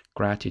and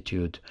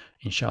gratitude.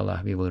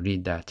 Inshallah, we will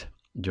read that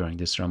during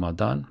this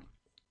Ramadan.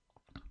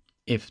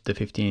 If the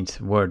 15th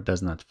word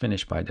does not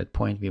finish by that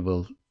point, we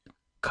will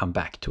come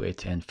back to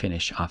it and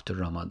finish after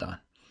Ramadan.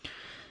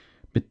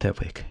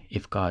 بالتوفيق,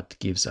 if God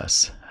gives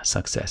us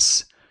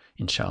success,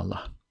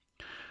 inshallah.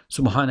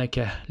 سبحانك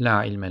لا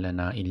علم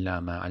لنا إلا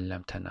ما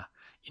علمتنا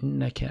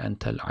إنك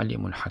أنت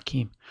العليم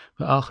الحكيم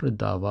وآخر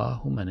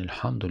دعواهم أن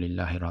الحمد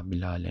لله رب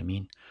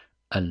العالمين.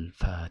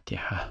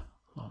 الفاتحة.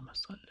 اللهم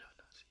صل